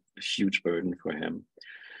a huge burden for him.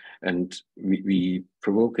 And we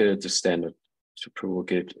provoke it, the standard to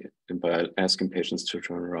provoke it by asking patients to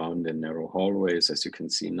turn around in narrow hallways, as you can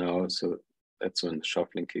see now. So that's when the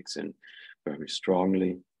shuffling kicks in very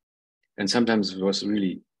strongly. And sometimes it was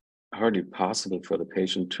really hardly possible for the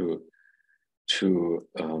patient to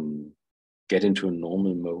get into a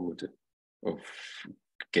normal mode of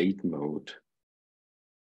gait mode.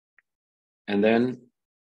 And then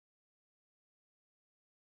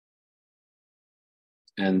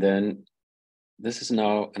this is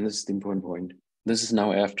now, and this is the important point, this is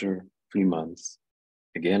now after 3 months,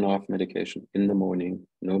 again off medication, in the morning,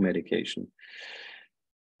 no medication.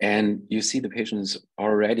 And you see the patient is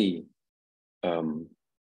already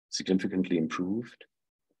significantly improved.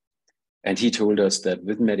 And he told us that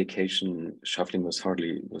with medication, shuffling was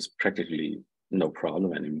practically no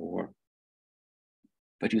problem anymore.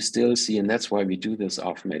 But you still see, and that's why we do this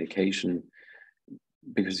off medication,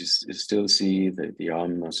 because you still see the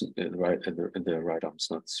arm, the right arm's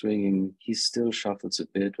not swinging. He still shuffles a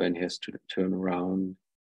bit when he has to turn around.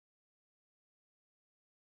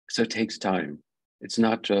 So it takes time. It's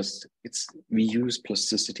not just, we use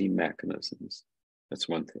plasticity mechanisms. That's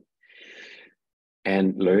one thing.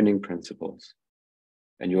 And learning principles.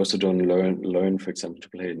 And you also don't learn, for example, to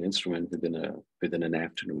play an instrument within an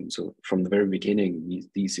afternoon. So from the very beginning,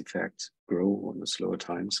 these effects grow on a slower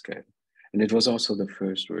time scale. And it was also the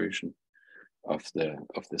first version of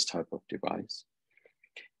this type of device.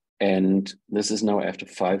 And this is now after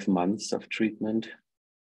 5 months of treatment.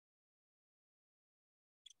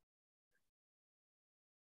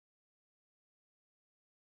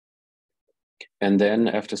 And then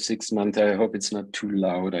after 6 months, I hope it's not too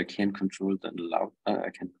loud. I can't control the loud. I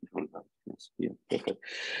can control that. Yes, yeah, perfect.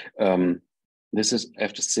 This is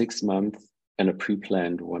after 6 months and a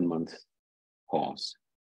pre-planned 1 month pause.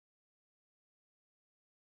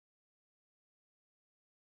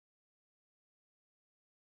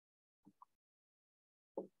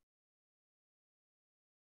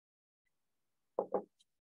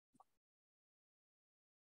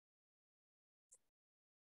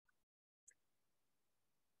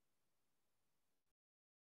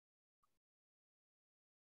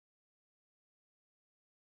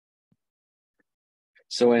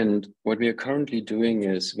 So, and what we are currently doing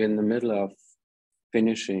is we're in the middle of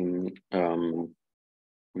finishing,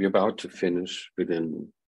 we're about to finish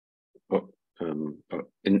within,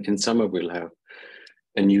 in summer we'll have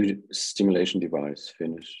a new stimulation device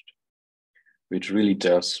finished, which really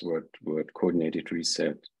does what coordinated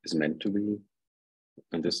reset is meant to be.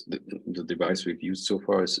 And the device we've used so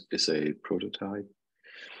far is a prototype.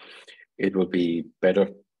 It will be better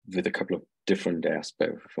with a couple of different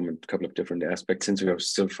aspects. Since we are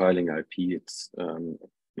still filing IP, it's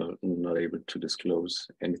not able to disclose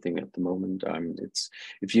anything at the moment.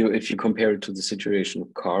 If you compare it to the situation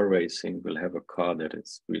of car racing, we'll have a car that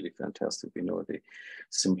is really fantastic. We know the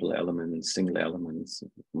simple elements, single elements,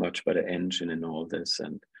 much better engine and all this,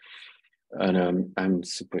 and I'm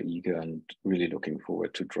super eager and really looking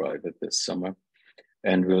forward to drive it this summer.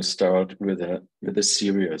 And we'll start with a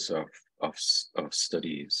series of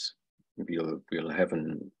studies. We'll have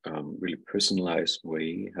a really personalized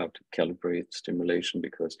way how to calibrate stimulation,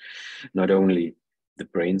 because not only the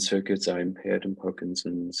brain circuits are impaired in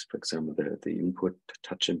Parkinson's, for example, the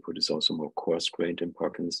touch input is also more coarse-grained in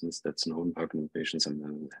Parkinson's. That's known. Parkinson's patients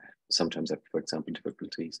sometimes have, for example,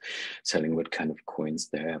 difficulties telling what kind of coins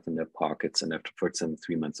they have in their pockets. And after, for example,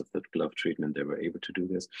 3 months of the glove treatment, they were able to do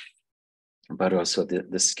this. But also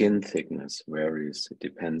the skin thickness varies. It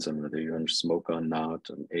depends on whether you're a smoker or not,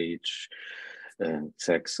 on age,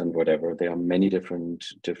 sex, and whatever. There are many different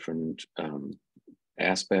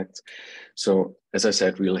aspects. So as I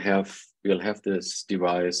said, we'll have this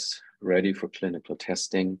device ready for clinical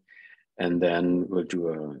testing, and then we'll do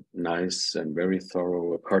a nice and very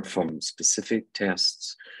thorough, apart from specific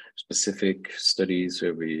tests, specific studies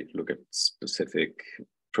where we look at specific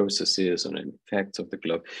processes and effects of the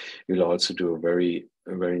glove. We'll also do a very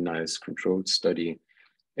nice controlled study,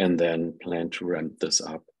 and then plan to ramp this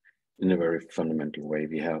up in a very fundamental way.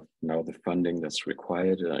 We have now the funding that's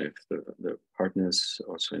required. I have the partners,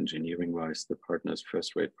 also engineering-wise, the partners,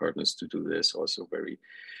 first-rate partners, to do this also very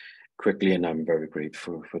quickly, and I'm very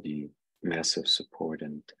grateful for the massive support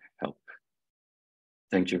and help.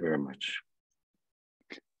 Thank you very much.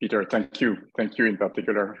 Peter, thank you. Thank you in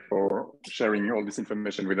particular for sharing all this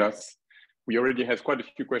information with us. We already have quite a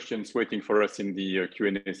few questions waiting for us in the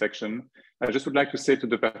Q&A section. I just would like to say to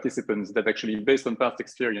the participants that actually, based on past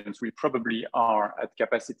experience, we probably are at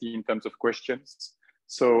capacity in terms of questions.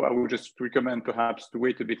 So I would just recommend perhaps to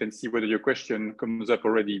wait a bit and see whether your question comes up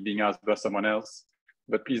already being asked by someone else.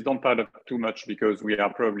 But please don't pile up too much, because we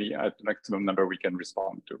are probably at the maximum number we can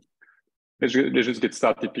respond to. Let's just get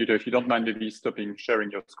started, Peter. If you don't mind, maybe stopping sharing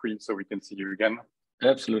your screen so we can see you again.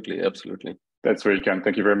 Absolutely, absolutely. That's very kind.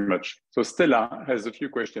 Thank you very much. So Stella has a few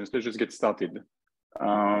questions. Let's just get started.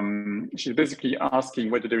 She's basically asking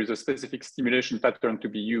whether there is a specific stimulation pattern to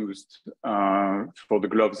be used for the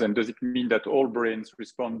gloves, and does it mean that all brains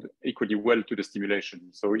respond equally well to the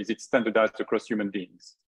stimulation? So is it standardized across human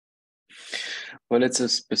beings? Well, it's a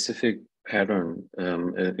specific pattern.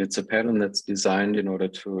 It's a pattern that's designed in order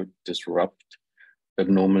to disrupt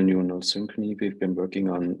abnormal neuronal synchrony. We've been working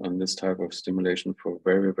on this type of stimulation for a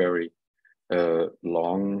very, very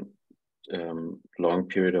long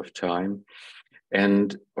period of time.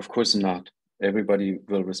 And of course not Everybody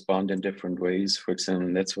will respond in different ways. For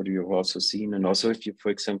example, that's what you've also seen. And also if you, for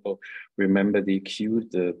example, remember the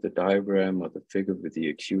acute, the diagram or the figure with the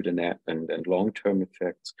acute and long-term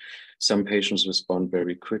effects, some patients respond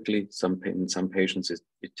very quickly. In some patients,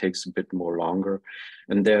 it takes a bit more longer.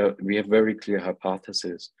 And there we have very clear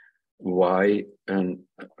hypotheses why and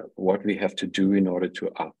what we have to do in order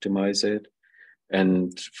to optimize it.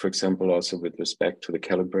 And for example, also with respect to the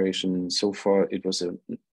calibration, so far it was a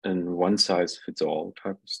one-size-fits-all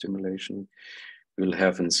type of stimulation. We'll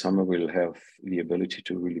have in summer, we'll have the ability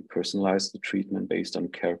to really personalize the treatment based on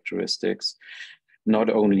characteristics, not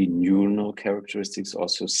only neuronal characteristics,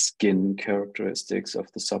 also skin characteristics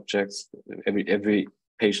of the subjects. Every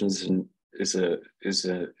patient is a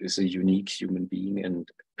unique human being, and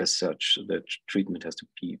as such, the treatment has to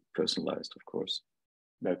be personalized, of course.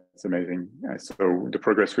 That's amazing. So the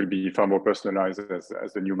progress will be far more personalized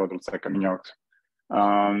as the new models are coming out.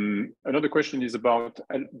 Another question is about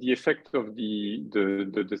the effect of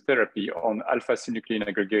the therapy on alpha-synuclein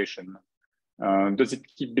aggregation. Does it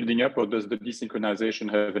keep building up, or does the desynchronization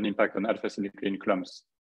have an impact on alpha-synuclein clumps?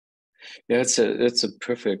 Yeah, that's a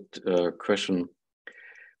perfect question.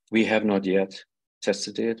 We have not yet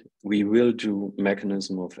tested it. We will do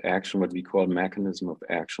mechanism of action, what we call mechanism of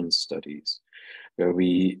action studies, where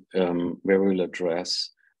we'll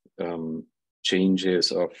address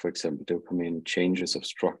changes of, for example, dopamine, changes of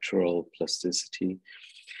structural plasticity.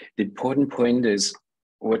 The important point is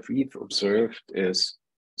what we've observed is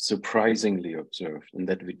surprisingly observed, and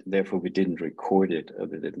that therefore we didn't record it, or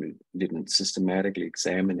that we didn't systematically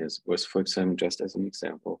examine it, was, for example, just as an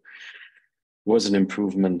example, was an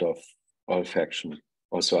improvement of olfaction.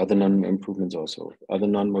 Also other non-improvements, also other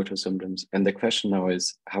non-motor symptoms. And the question now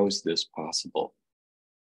is, how is this possible?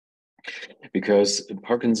 Because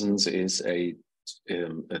Parkinson's is a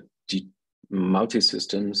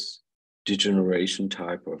multi-systems degeneration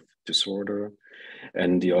type of disorder,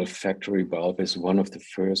 and the olfactory bulb is one of the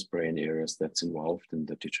first brain areas that's involved in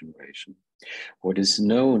the degeneration. What is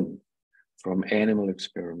known from animal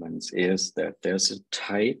experiments is that there's a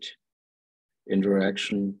tight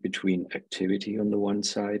interaction between activity on the one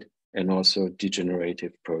side and also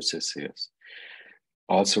degenerative processes.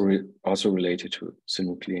 Also related to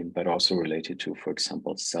synuclein, but also related to, for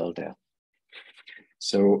example, cell death.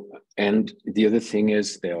 So, and the other thing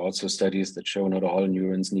is, there are also studies that show not all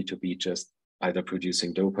neurons need to be just either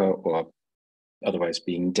producing dopa or otherwise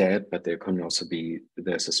being dead, but there can also be,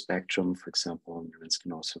 there's a spectrum. For example, neurons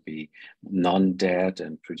can also be non-dead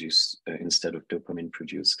and produce, instead of dopamine,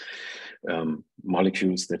 produce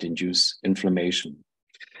molecules that induce inflammation.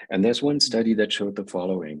 And there's one study that showed the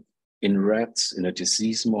following. In rats, in a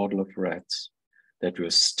disease model of rats that were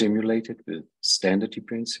stimulated with standard deep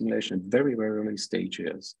brain stimulation at very, very early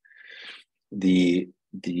stages, the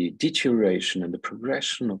deterioration and the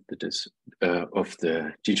progression of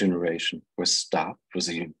the degeneration was stopped, was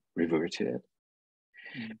reverted.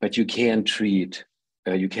 But you can't treat,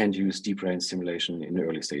 you can't use deep brain stimulation in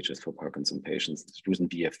early stages for Parkinson patients. It wouldn't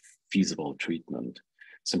be a feasible treatment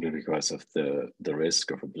simply because of the risk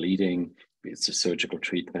of a bleeding. It's a surgical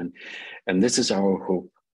treatment. And this is our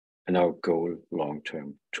hope and our goal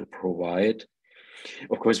long-term, to provide,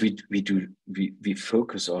 of course, we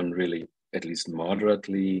focus on really at least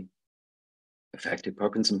moderately affected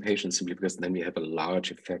Parkinson patients, simply because then we have a large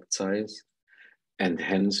effect size, and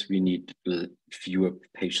hence we need fewer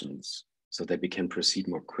patients so that we can proceed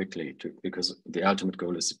more quickly, because the ultimate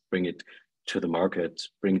goal is to bring it to the market,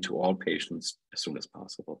 bring it to all patients as soon as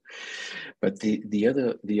possible. But the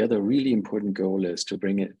other really important goal is to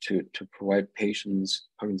bring it to provide patients,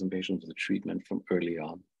 Parkinson patients, with treatment from early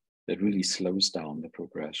on that really slows down the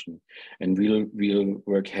progression. And we'll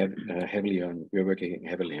work we're working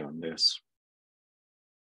heavily on this.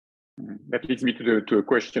 That leads me to a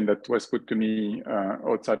question that was put to me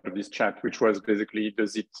outside of this chat, which was basically,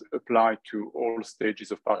 does it apply to all stages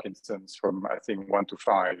of Parkinson's from, I think, 1 to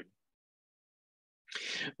 5?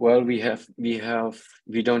 Well, we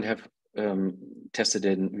don't have tested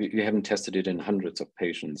it. We haven't tested it in hundreds of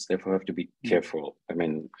patients. Therefore, I have to be careful. I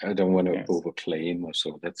mean, I don't want to overclaim or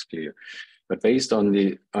so. That's clear. But based on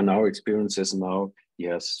our experiences now,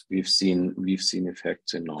 yes, we've seen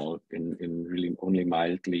effects in really only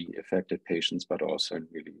mildly affected patients, but also in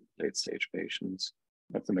really late stage patients.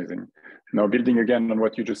 That's amazing. Now, building again on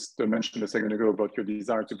what you just mentioned a second ago about your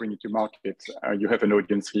desire to bring it to market, you have an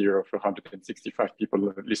audience here of 165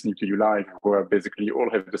 people listening to you live, who are basically all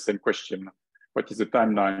have the same question. What is the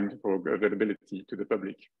timeline for availability to the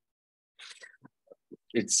public?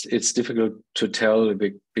 It's difficult to tell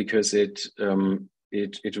because it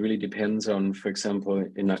really depends on, for example,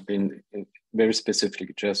 very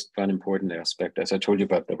specifically, just one important aspect, as I told you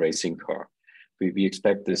about the racing car. We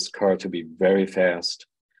expect this car to be very fast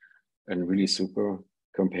and really super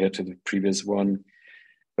compared to the previous one,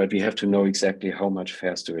 but we have to know exactly how much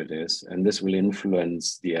faster it is. And this will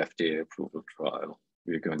influence the FDA approval trial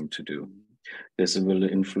we're going to do. This will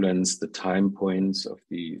influence the time points of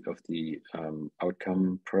the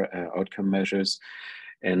outcome measures.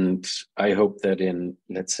 And I hope that in,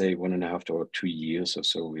 let's say, 1.5 or 2 years or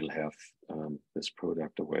so, we'll have this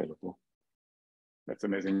product available. That's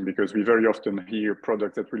amazing, because we very often hear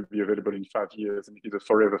products that will be available in 5 years, and it is a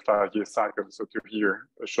forever 5-year cycle. So to hear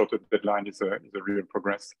a shorter deadline is a real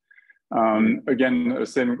progress. Again,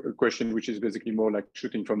 same question, which is basically more like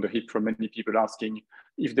shooting from the hip from many people asking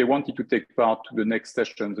if they wanted to take part to the next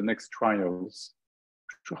session, the next trials,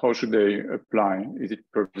 how should they apply? Is it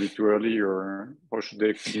probably too early, or how should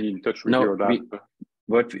they be in touch with your lab?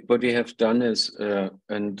 What we have done is,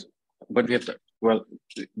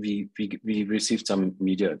 we received some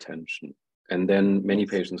media attention, and then many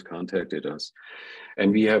patients contacted us,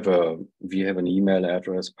 and we have an email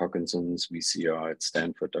address, Parkinson's VCR at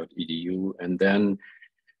stanford.edu, and then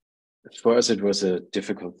for us it was a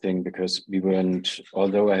difficult thing because we weren't.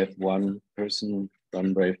 Although I have one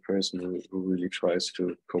brave person who really tries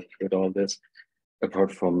to cope with all this,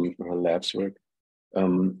 apart from her lab's work,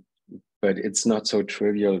 but it's not so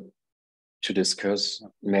trivial to discuss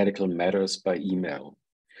medical matters by email.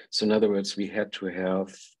 So in other words, we had to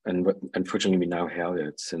have, and unfortunately we now have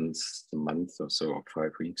it since a month or so, or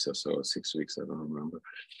 5 weeks or so, or 6 weeks, I don't remember.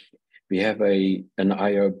 We have an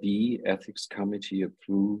IRB ethics committee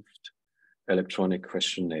approved electronic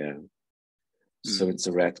questionnaire. So it's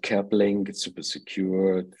a red cap link, it's super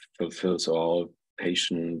secure, it fulfills all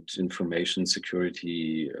patient information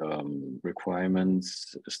security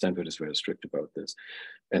requirements. Stanford is very strict about this,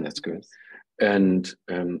 and that's good. And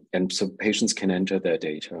so patients can enter their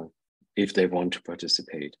data if they want to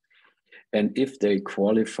participate. And if they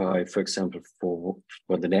qualify, for example,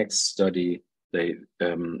 for the next study,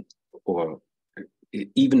 or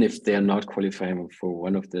even if they're not qualifying for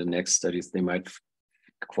one of the next studies, they might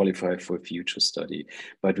qualify for a future study,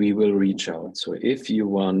 but we will reach out. So if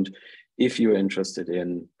you're interested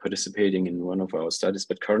in participating in one of our studies,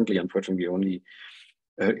 but currently, unfortunately, we only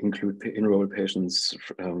enroll patients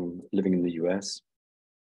living in the US,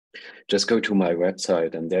 just go to my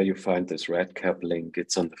website, and there you find this red cap link.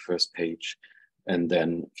 It's on the first page, and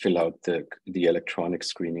then fill out the electronic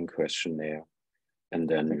screening questionnaire, and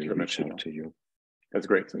then we'll reach out to you. That's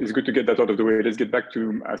great. It's good to get that out of the way. Let's get back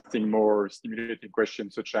to, I think, more stimulating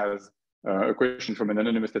questions, such as a question from an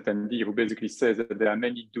anonymous attendee who basically says that there are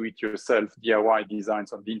many do-it-yourself DIY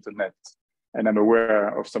designs on the internet. And I'm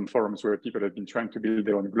aware of some forums where people have been trying to build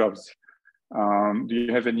their own gloves. Do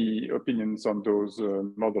you have any opinions on those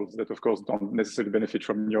models that, of course, don't necessarily benefit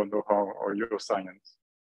from your know-how or your science?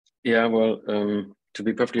 Yeah, well, to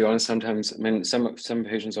be perfectly honest, sometimes, I mean, some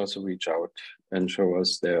patients also reach out and show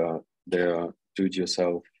us their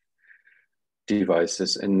do-it-yourself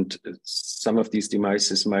devices, and some of these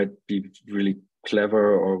devices might be really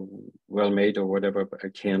clever or well made or whatever, but I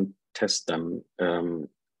can't test them.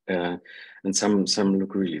 And some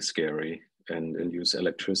look really scary and use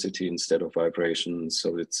electricity instead of vibrations.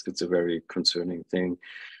 So it's a very concerning thing.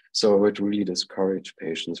 So I would really discourage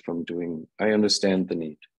patients from doing. I understand the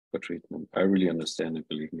need for treatment. I really understand it,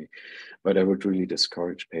 believe me, but I would really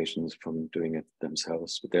discourage patients from doing it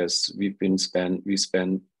themselves. Because we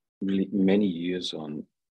spent really many years on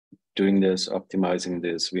doing this, optimizing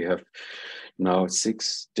this. We have now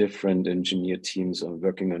 6 different engineer teams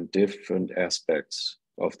working on different aspects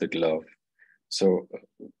of the glove. So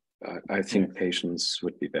I think patients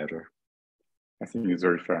would be better. I think it's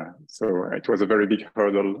very fair. So it was a very big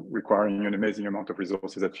hurdle requiring an amazing amount of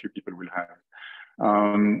resources that few people will have.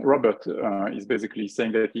 Robert is basically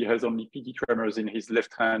saying that he has only PD tremors in his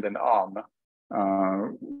left hand and arm.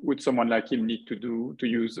 Would someone like him need to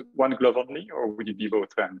use one glove only, or would it be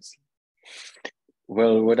both hands?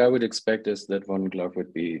 Well, what I would expect is that one glove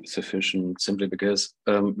would be sufficient, simply because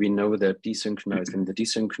we know that the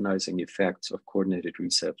desynchronizing effects of coordinated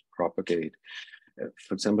reset propagate.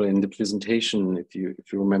 For example, in the presentation, if you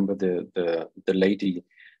remember the lady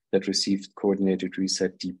that received coordinated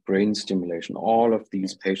reset deep brain stimulation, all of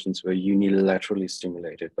these patients were unilaterally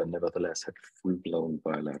stimulated, but nevertheless had full-blown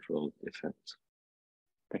bilateral effects.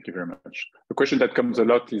 Thank you very much. The question that comes a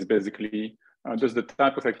lot is basically, does the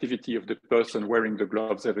type of activity of the person wearing the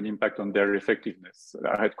gloves have an impact on their effectiveness?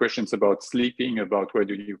 I had questions about sleeping, about where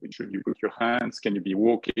should you put your hands? Can you be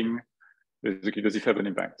walking? Basically, does it have an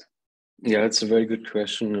impact? Yeah, it's a very good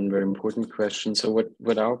question and very important question. So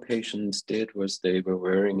what our patients did was they were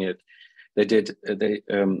wearing it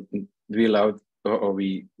we allowed, or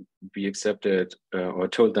we accepted or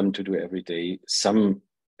told them to do every day some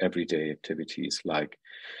everyday activities like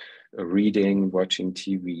reading, watching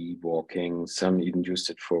TV, walking. Some even used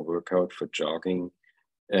it for workout, for jogging,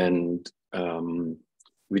 and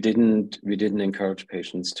we didn't encourage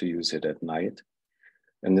patients to use it at night.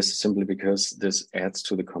 And this is simply because this adds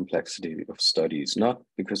to the complexity of studies, not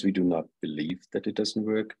because we do not believe that it doesn't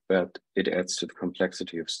work, but it adds to the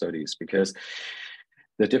complexity of studies because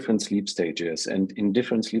the different sleep stages, and in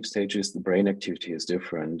different sleep stages, the brain activity is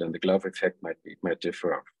different, and the glove effect might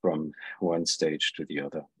differ from one stage to the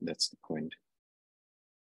other. That's the point.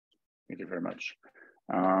 Thank you very much.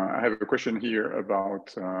 I have a question here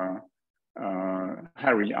about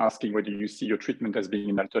Harry asking whether you see your treatment as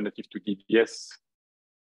being an alternative to DBS.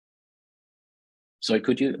 So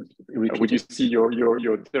could you repeat? Would you see your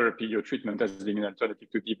therapy, your treatment as being an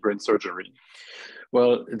alternative to deep brain surgery?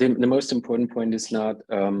 Well, the most important point is not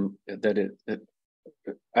that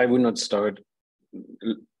I would not start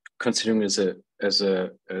considering as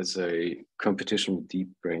a competition with deep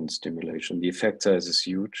brain stimulation. The effect size is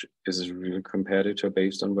huge, is a real competitor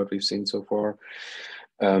based on what we've seen so far.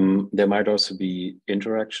 There might also be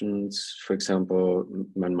interactions. For example,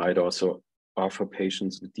 one might also offer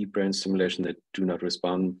patients with deep brain stimulation that do not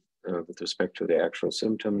respond with respect to their actual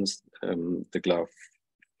symptoms, the glove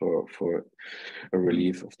for a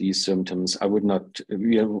relief of these symptoms.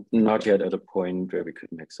 We are not yet at a point where we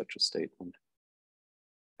could make such a statement.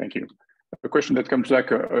 Thank you. A question that comes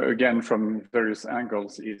back again from various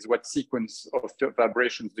angles is, what sequence of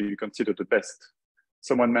vibrations do you consider the best?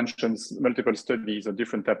 Someone mentions multiple studies of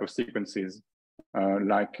different type of sequences. I'm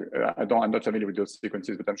not familiar with those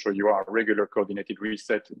sequences, but I'm sure you are. Regular coordinated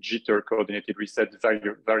reset, jitter coordinated reset,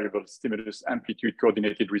 variable stimulus amplitude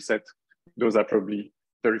coordinated reset. Those are probably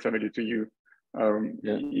very familiar to you.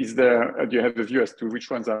 Yeah. Do you have a view as to which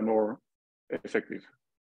ones are more effective?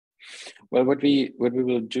 Well, what we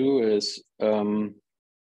will do is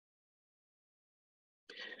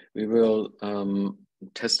we will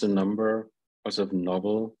test a number of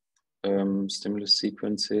novel stimulus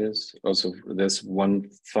sequences. Also, there's one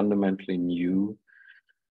fundamentally new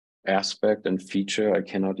aspect and feature I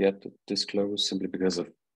cannot yet disclose simply because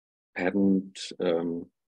of patent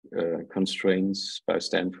constraints by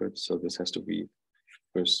Stanford. So this has to be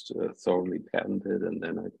first thoroughly patented, and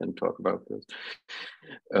then I can talk about this,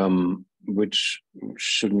 which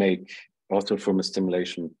should make, also from a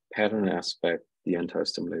stimulation pattern aspect, the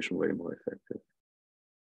anti-stimulation way more effective.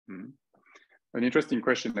 Mm-hmm. An interesting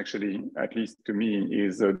question, actually, at least to me,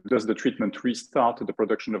 is does the treatment restart the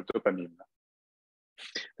production of dopamine?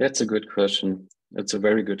 That's a good question. That's a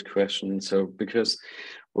very good question. So, because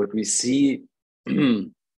what we see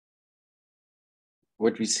is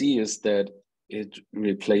that it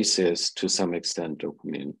replaces to some extent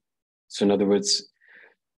dopamine. So, in other words,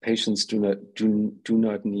 patients do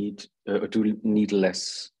need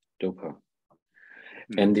less dopa.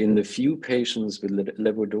 And in the few patients with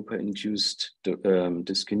levodopa-induced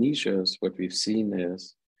dyskinesias, what we've seen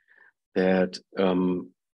is that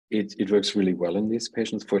it works really well in these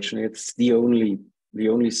patients. Fortunately, it's the only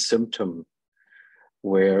symptom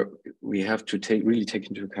where we have to really take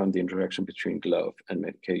into account the interaction between glove and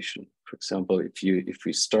medication. For example, if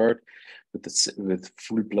we start with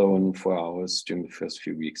full-blown 4 hours during the first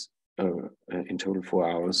few weeks, in total 4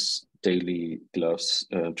 hours daily gloves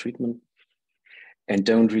treatment, and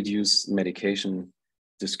don't reduce medication,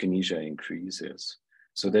 dyskinesia increases.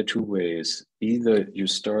 So there are two ways. Either you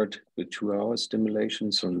start with 2 hours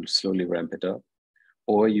stimulation, so slowly ramp it up,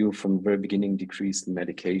 or you from the very beginning decrease the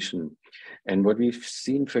medication. And what we've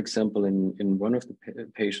seen, for example, in one of the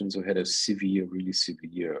patients who had a really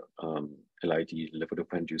severe LID,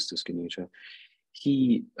 levodopa-induced dyskinesia,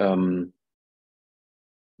 he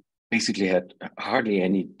basically had hardly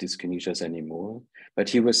any dyskinesias anymore, but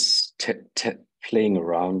he was playing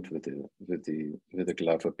around with the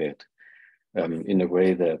glove a bit in a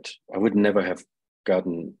way that I would never have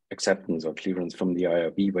gotten acceptance or clearance from the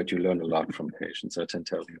IRB, but you learn a lot from patients, I can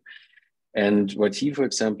tell you. And what he, for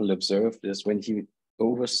example, observed is when he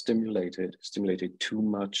stimulated too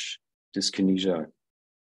much, dyskinesia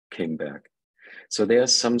came back. So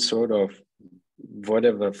there's some sort of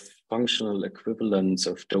whatever functional equivalence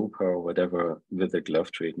of dopa or whatever with the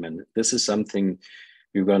glove treatment. This is something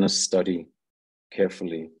you're going to study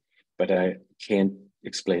carefully, but I can't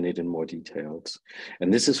explain it in more details.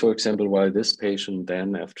 And this is, for example, why this patient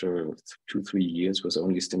then, after 2-3 years, was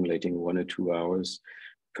only stimulating 1 or 2 hours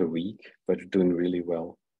per week, but doing really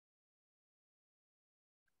well.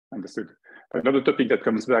 Understood. Another topic that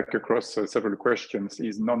comes back across several questions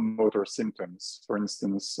is non-motor symptoms. For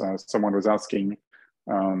instance, someone was asking,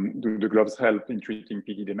 do the gloves help in treating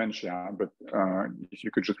PD dementia? But if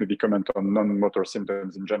you could just maybe comment on non-motor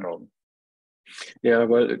symptoms in general. Yeah,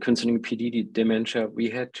 well, concerning PD dementia, we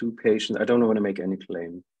had 2 patients. I don't want to make any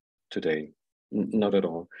claim today, not at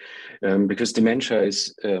all, because dementia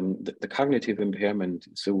is the cognitive impairment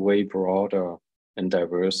is a way broader and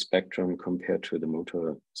diverse spectrum compared to the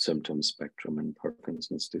motor symptom spectrum in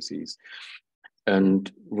Parkinson's disease.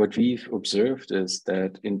 And what we've observed is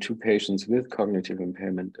that in 2 patients with cognitive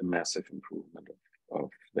impairment, a massive improvement of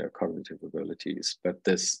their cognitive abilities. But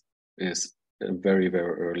this is a very,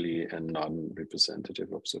 very early and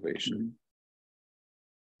non-representative observation. Mm-hmm.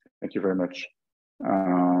 Thank you very much.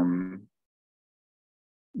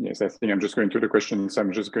 Yes, I think I'm just going through the questions.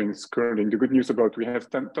 I'm just going scrolling. The good news about we have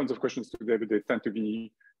tons of questions today, but they tend to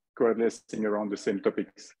be coalescing around the same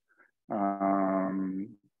topics.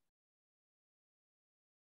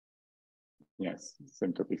 Yes,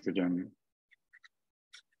 same topics again.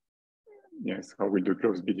 Yes, how will the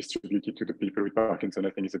gloves be distributed to the people with Parkinson?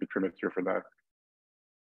 I think it's a bit premature for that.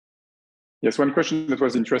 Yes, one question that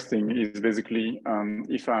was interesting is basically,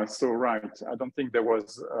 if I saw right, I don't think there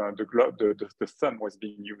was the thumb was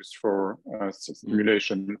being used for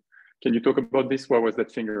stimulation. Can you talk about this? Why was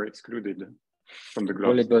that finger excluded from the gloves?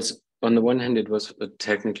 Well, it was, on the one hand, it was a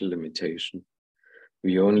technical limitation.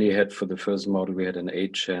 We only had, for the first model, we had an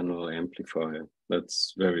 8-channel amplifier.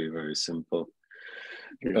 That's very, very simple.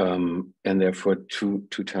 Okay. And therefore 2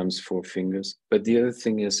 times 4 fingers. But the other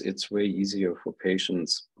thing is, it's way easier for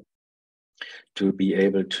patients to be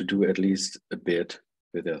able to do at least a bit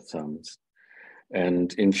with their thumbs.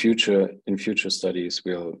 And in future studies,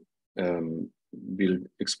 we'll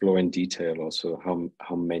explore in detail also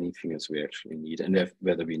how many fingers we actually need, and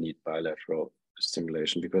whether we need bilateral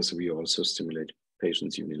stimulation, because we also stimulate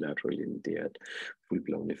patients unilaterally and they had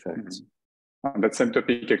full-blown effects. Mm-hmm. On that same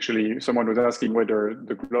topic, actually, someone was asking whether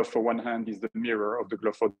the glove for one hand is the mirror of the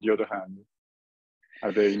glove for the other hand.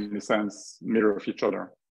 Are they, in a sense, mirror of each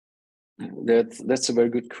other? That's a very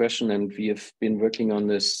good question, and we have been working on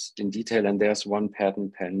this in detail, and there's one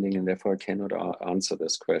patent pending, and therefore I cannot answer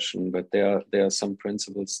this question, but there are some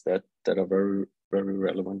principles that are very, very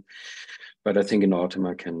relevant. But I think in autumn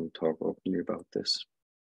I can talk openly about this.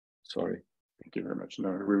 Sorry. Thank you very much.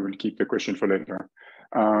 No, we will keep the question for later.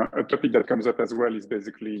 A topic that comes up as well is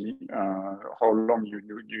basically how long you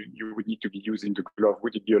would need to be using the glove.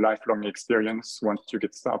 Would it be a lifelong experience once you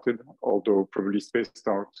get started, although probably spaced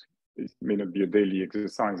out? It may not be a daily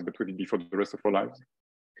exercise, but would it be for the rest of our lives?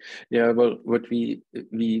 Yeah, well, what we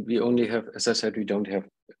only have, as I said, we don't have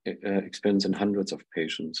experience in hundreds of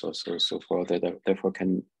patients or so far. That therefore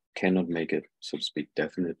cannot make it, so to speak,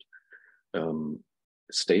 definite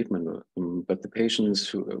statement. But the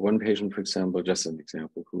patients one patient, for example, just an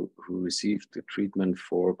example, who received the treatment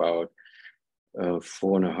for about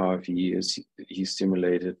 4.5 years, he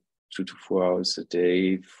stimulated 2 to 4 hours a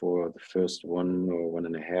day for the first 1 or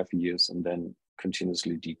 1.5 years, and then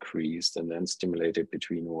continuously decreased, and then stimulated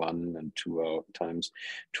between 1 and 2 times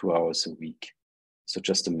 2 hours a week. So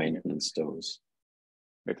just a maintenance dose.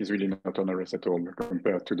 That is really not onerous at all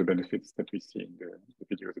compared to the benefits that we see in the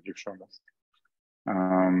videos that you've shown us.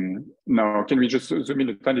 Now, can we just zoom in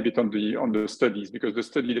a tiny bit on the studies, because the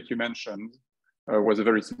study that you mentioned was a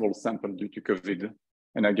very small sample due to COVID.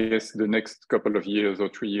 And I guess the next couple of years or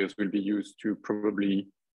 3 years will be used to probably,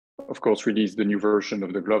 of course, release the new version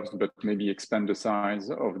of the gloves, but maybe expand the size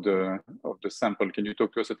of the sample. Can you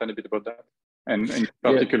talk to us a tiny bit about that? And in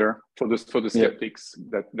particular, for the skeptics,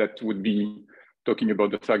 that would be talking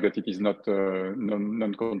about the fact that it is not a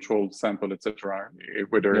non-controlled sample, etc.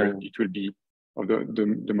 Whether it will be of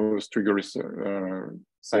the most rigorous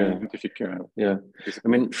scientific. I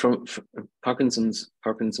mean, from Parkinson's.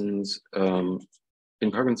 In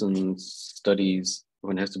Parkinson's studies,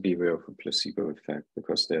 one has to be aware of a placebo effect,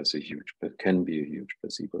 because there's can be a huge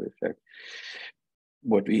placebo effect.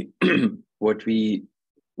 Why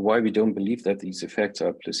we don't believe that these effects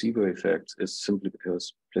are placebo effects is simply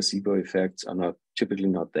because placebo effects are typically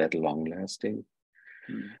not that long lasting,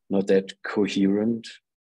 not that coherent.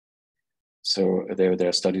 So there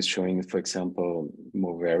are studies showing, for example,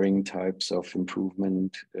 more varying types of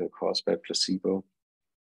improvement caused by placebo.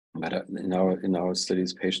 But in our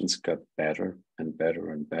studies, patients got better and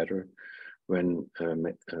better and better when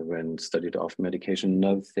studied off medication.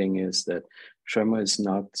 Another thing is that tremor is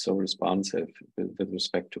not so responsive with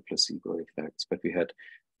respect to placebo effects, but we had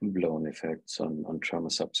full-blown effects on tremor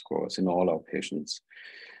subscores in all our patients,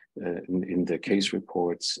 in the case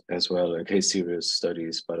reports as well, case series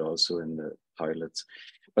studies, but also in the pilots.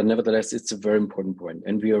 But nevertheless, it's a very important point,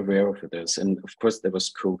 and we are aware of this. And of course, there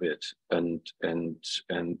was COVID and the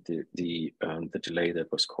delay that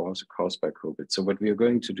was caused by COVID. So what we are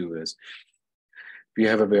going to do is we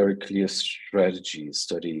have a very clear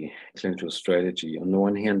clinical strategy. On the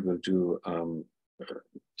one hand, we'll do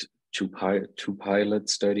two pilot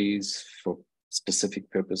studies for specific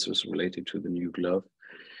purposes related to the new glove,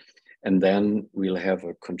 and then we'll have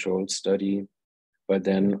a controlled study, but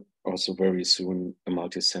then also very soon a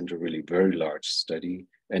multi-center, really very large study.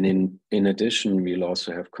 And in addition, we'll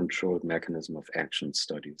also have controlled mechanism of action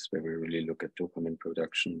studies where we really look at dopamine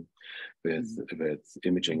production with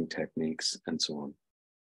imaging techniques and so on.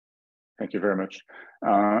 Thank you very much.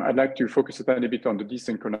 I'd like to focus a tiny bit on the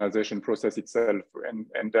desynchronization process itself.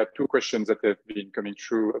 And there are two questions that have been coming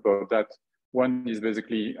through about that. One is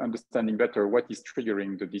basically understanding better what is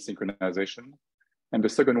triggering the desynchronization. And the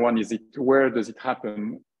second one is where does it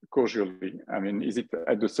happen causally? I mean, is it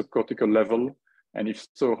at the subcortical level? And if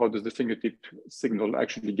so, how does the fingertip signal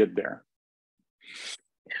actually get there?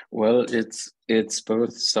 Well, it's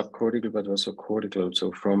both subcortical but also cortical.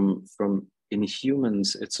 So from in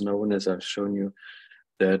humans, it's known, as I've shown you,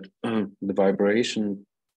 that the vibration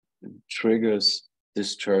triggers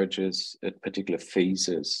discharges at particular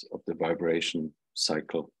phases of the vibration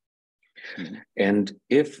cycle. Mm-hmm. And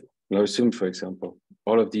if, now assume, for example,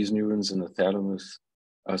 all of these neurons in the thalamus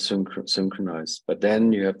are synchronized, but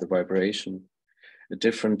then you have the vibration at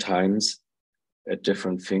different times, at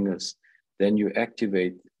different fingers, then you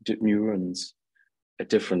activate the neurons at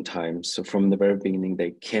different times. So from the very beginning,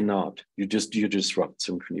 they cannot, you disrupt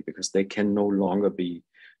synchrony because they can no longer be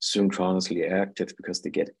synchronously active because they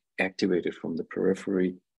get activated from the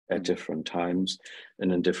periphery at different times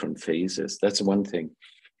and in different phases. That's one thing.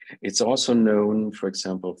 It's also known, for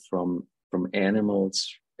example, from animal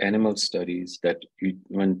studies that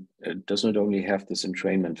when it does not only have this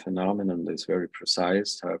entrainment phenomenon, this very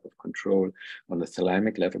precise type of control on the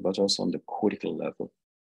thalamic level, but also on the cortical level,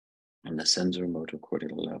 on the sensorimotor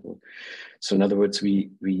cortical level. So in other words,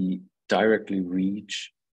 we directly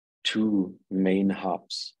reach two main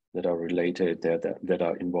hubs that are related, that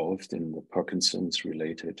are involved in the Parkinson's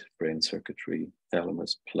related brain circuitry,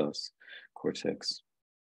 thalamus plus cortex.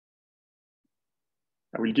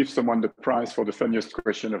 I will give someone the prize for the funniest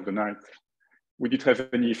question of the night. Would it have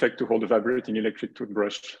any effect to hold a vibrating electric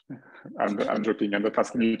toothbrush? I'm joking, I'm not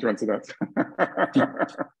asking you to answer that.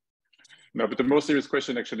 No, but the more serious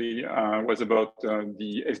question actually was about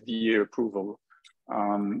the FDA approval.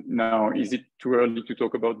 Now, is it too early to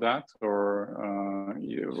talk about that? Or,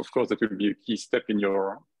 of course, that will be a key step in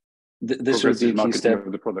your this will be a key step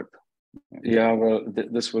of the product. Yeah, well,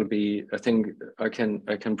 this will be, I think I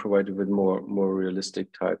can provide you with more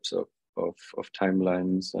realistic types of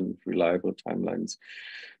timelines and reliable timelines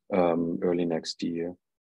early next year.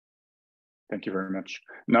 Thank you very much.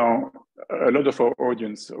 Now, a lot of our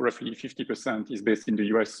audience, roughly 50%, is based in the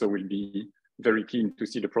US, so we'll be very keen to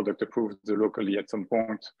see the product approved locally at some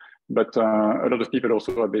point. But a lot of people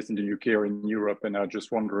also are based in the UK or in Europe and are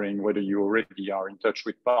just wondering whether you already are in touch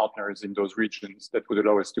with partners in those regions that would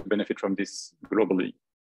allow us to benefit from this globally.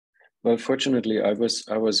 Well, fortunately, I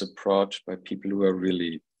was approached by people who are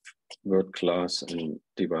really world-class in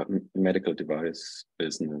medical device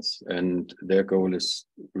business, and their goal is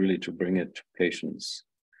really to bring it to patients.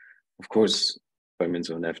 Of course, by means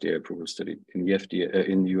of an FDA approval study in the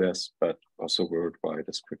in the US, but also worldwide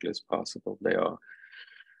as quickly as possible.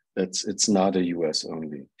 It's not a US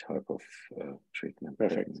only type of treatment.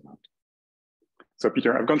 Perfect. So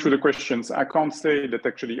Peter, I've gone through the questions. I can't say that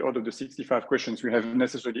actually out of the 65 questions, we have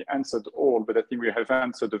necessarily answered all, but I think we have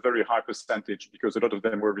answered a very high percentage because a lot of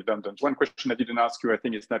them were redundant. One question I didn't ask you, I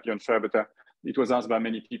think it's not unfair, but it was asked by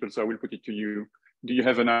many people, so I will put it to you. Do you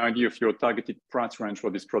have an idea of your targeted price range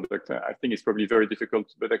for this product? I think it's probably very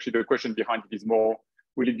difficult, but actually the question behind it is more,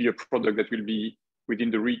 will it be a product that will be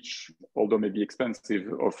within the reach, although maybe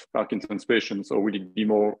expensive, of Parkinson's patients, or will it be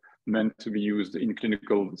more meant to be used in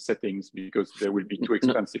clinical settings because they will be too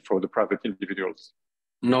expensive for the private individuals?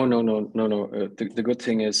 No. The good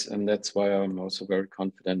thing is, and that's why I'm also very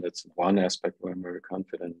confident, that's one aspect where I'm very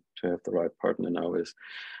confident to have the right partner now, is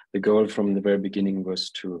the goal from the very beginning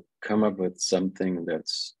was to come up with something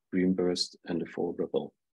that's reimbursed and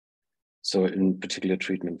affordable. So in particular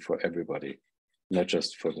treatment for everybody, not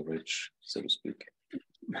just for the rich, so to speak.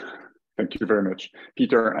 Thank you very much.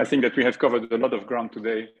 Peter, I think that we have covered a lot of ground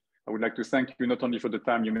today. I would like to thank you not only for the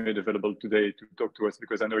time you made available today to talk to us,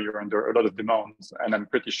 because I know you're under a lot of demands, and I'm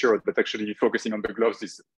pretty sure that actually focusing on the gloves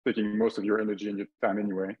is taking most of your energy and your time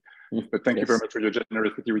anyway. But thank you very much for your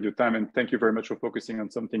generosity with your time, and thank you very much for focusing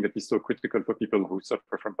on something that is so critical for people who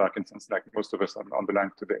suffer from Parkinson's, like most of us on the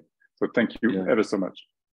line today. So thank you ever so much.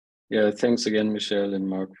 Yeah, thanks again, Michelle and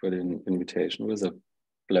Mark, for the invitation. It was a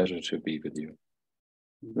pleasure to be with you.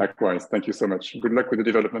 Likewise, thank you so much. Good luck with the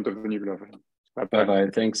development of the new glove. Bye-bye.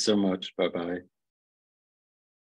 Bye-bye. Thanks so much. Bye-bye.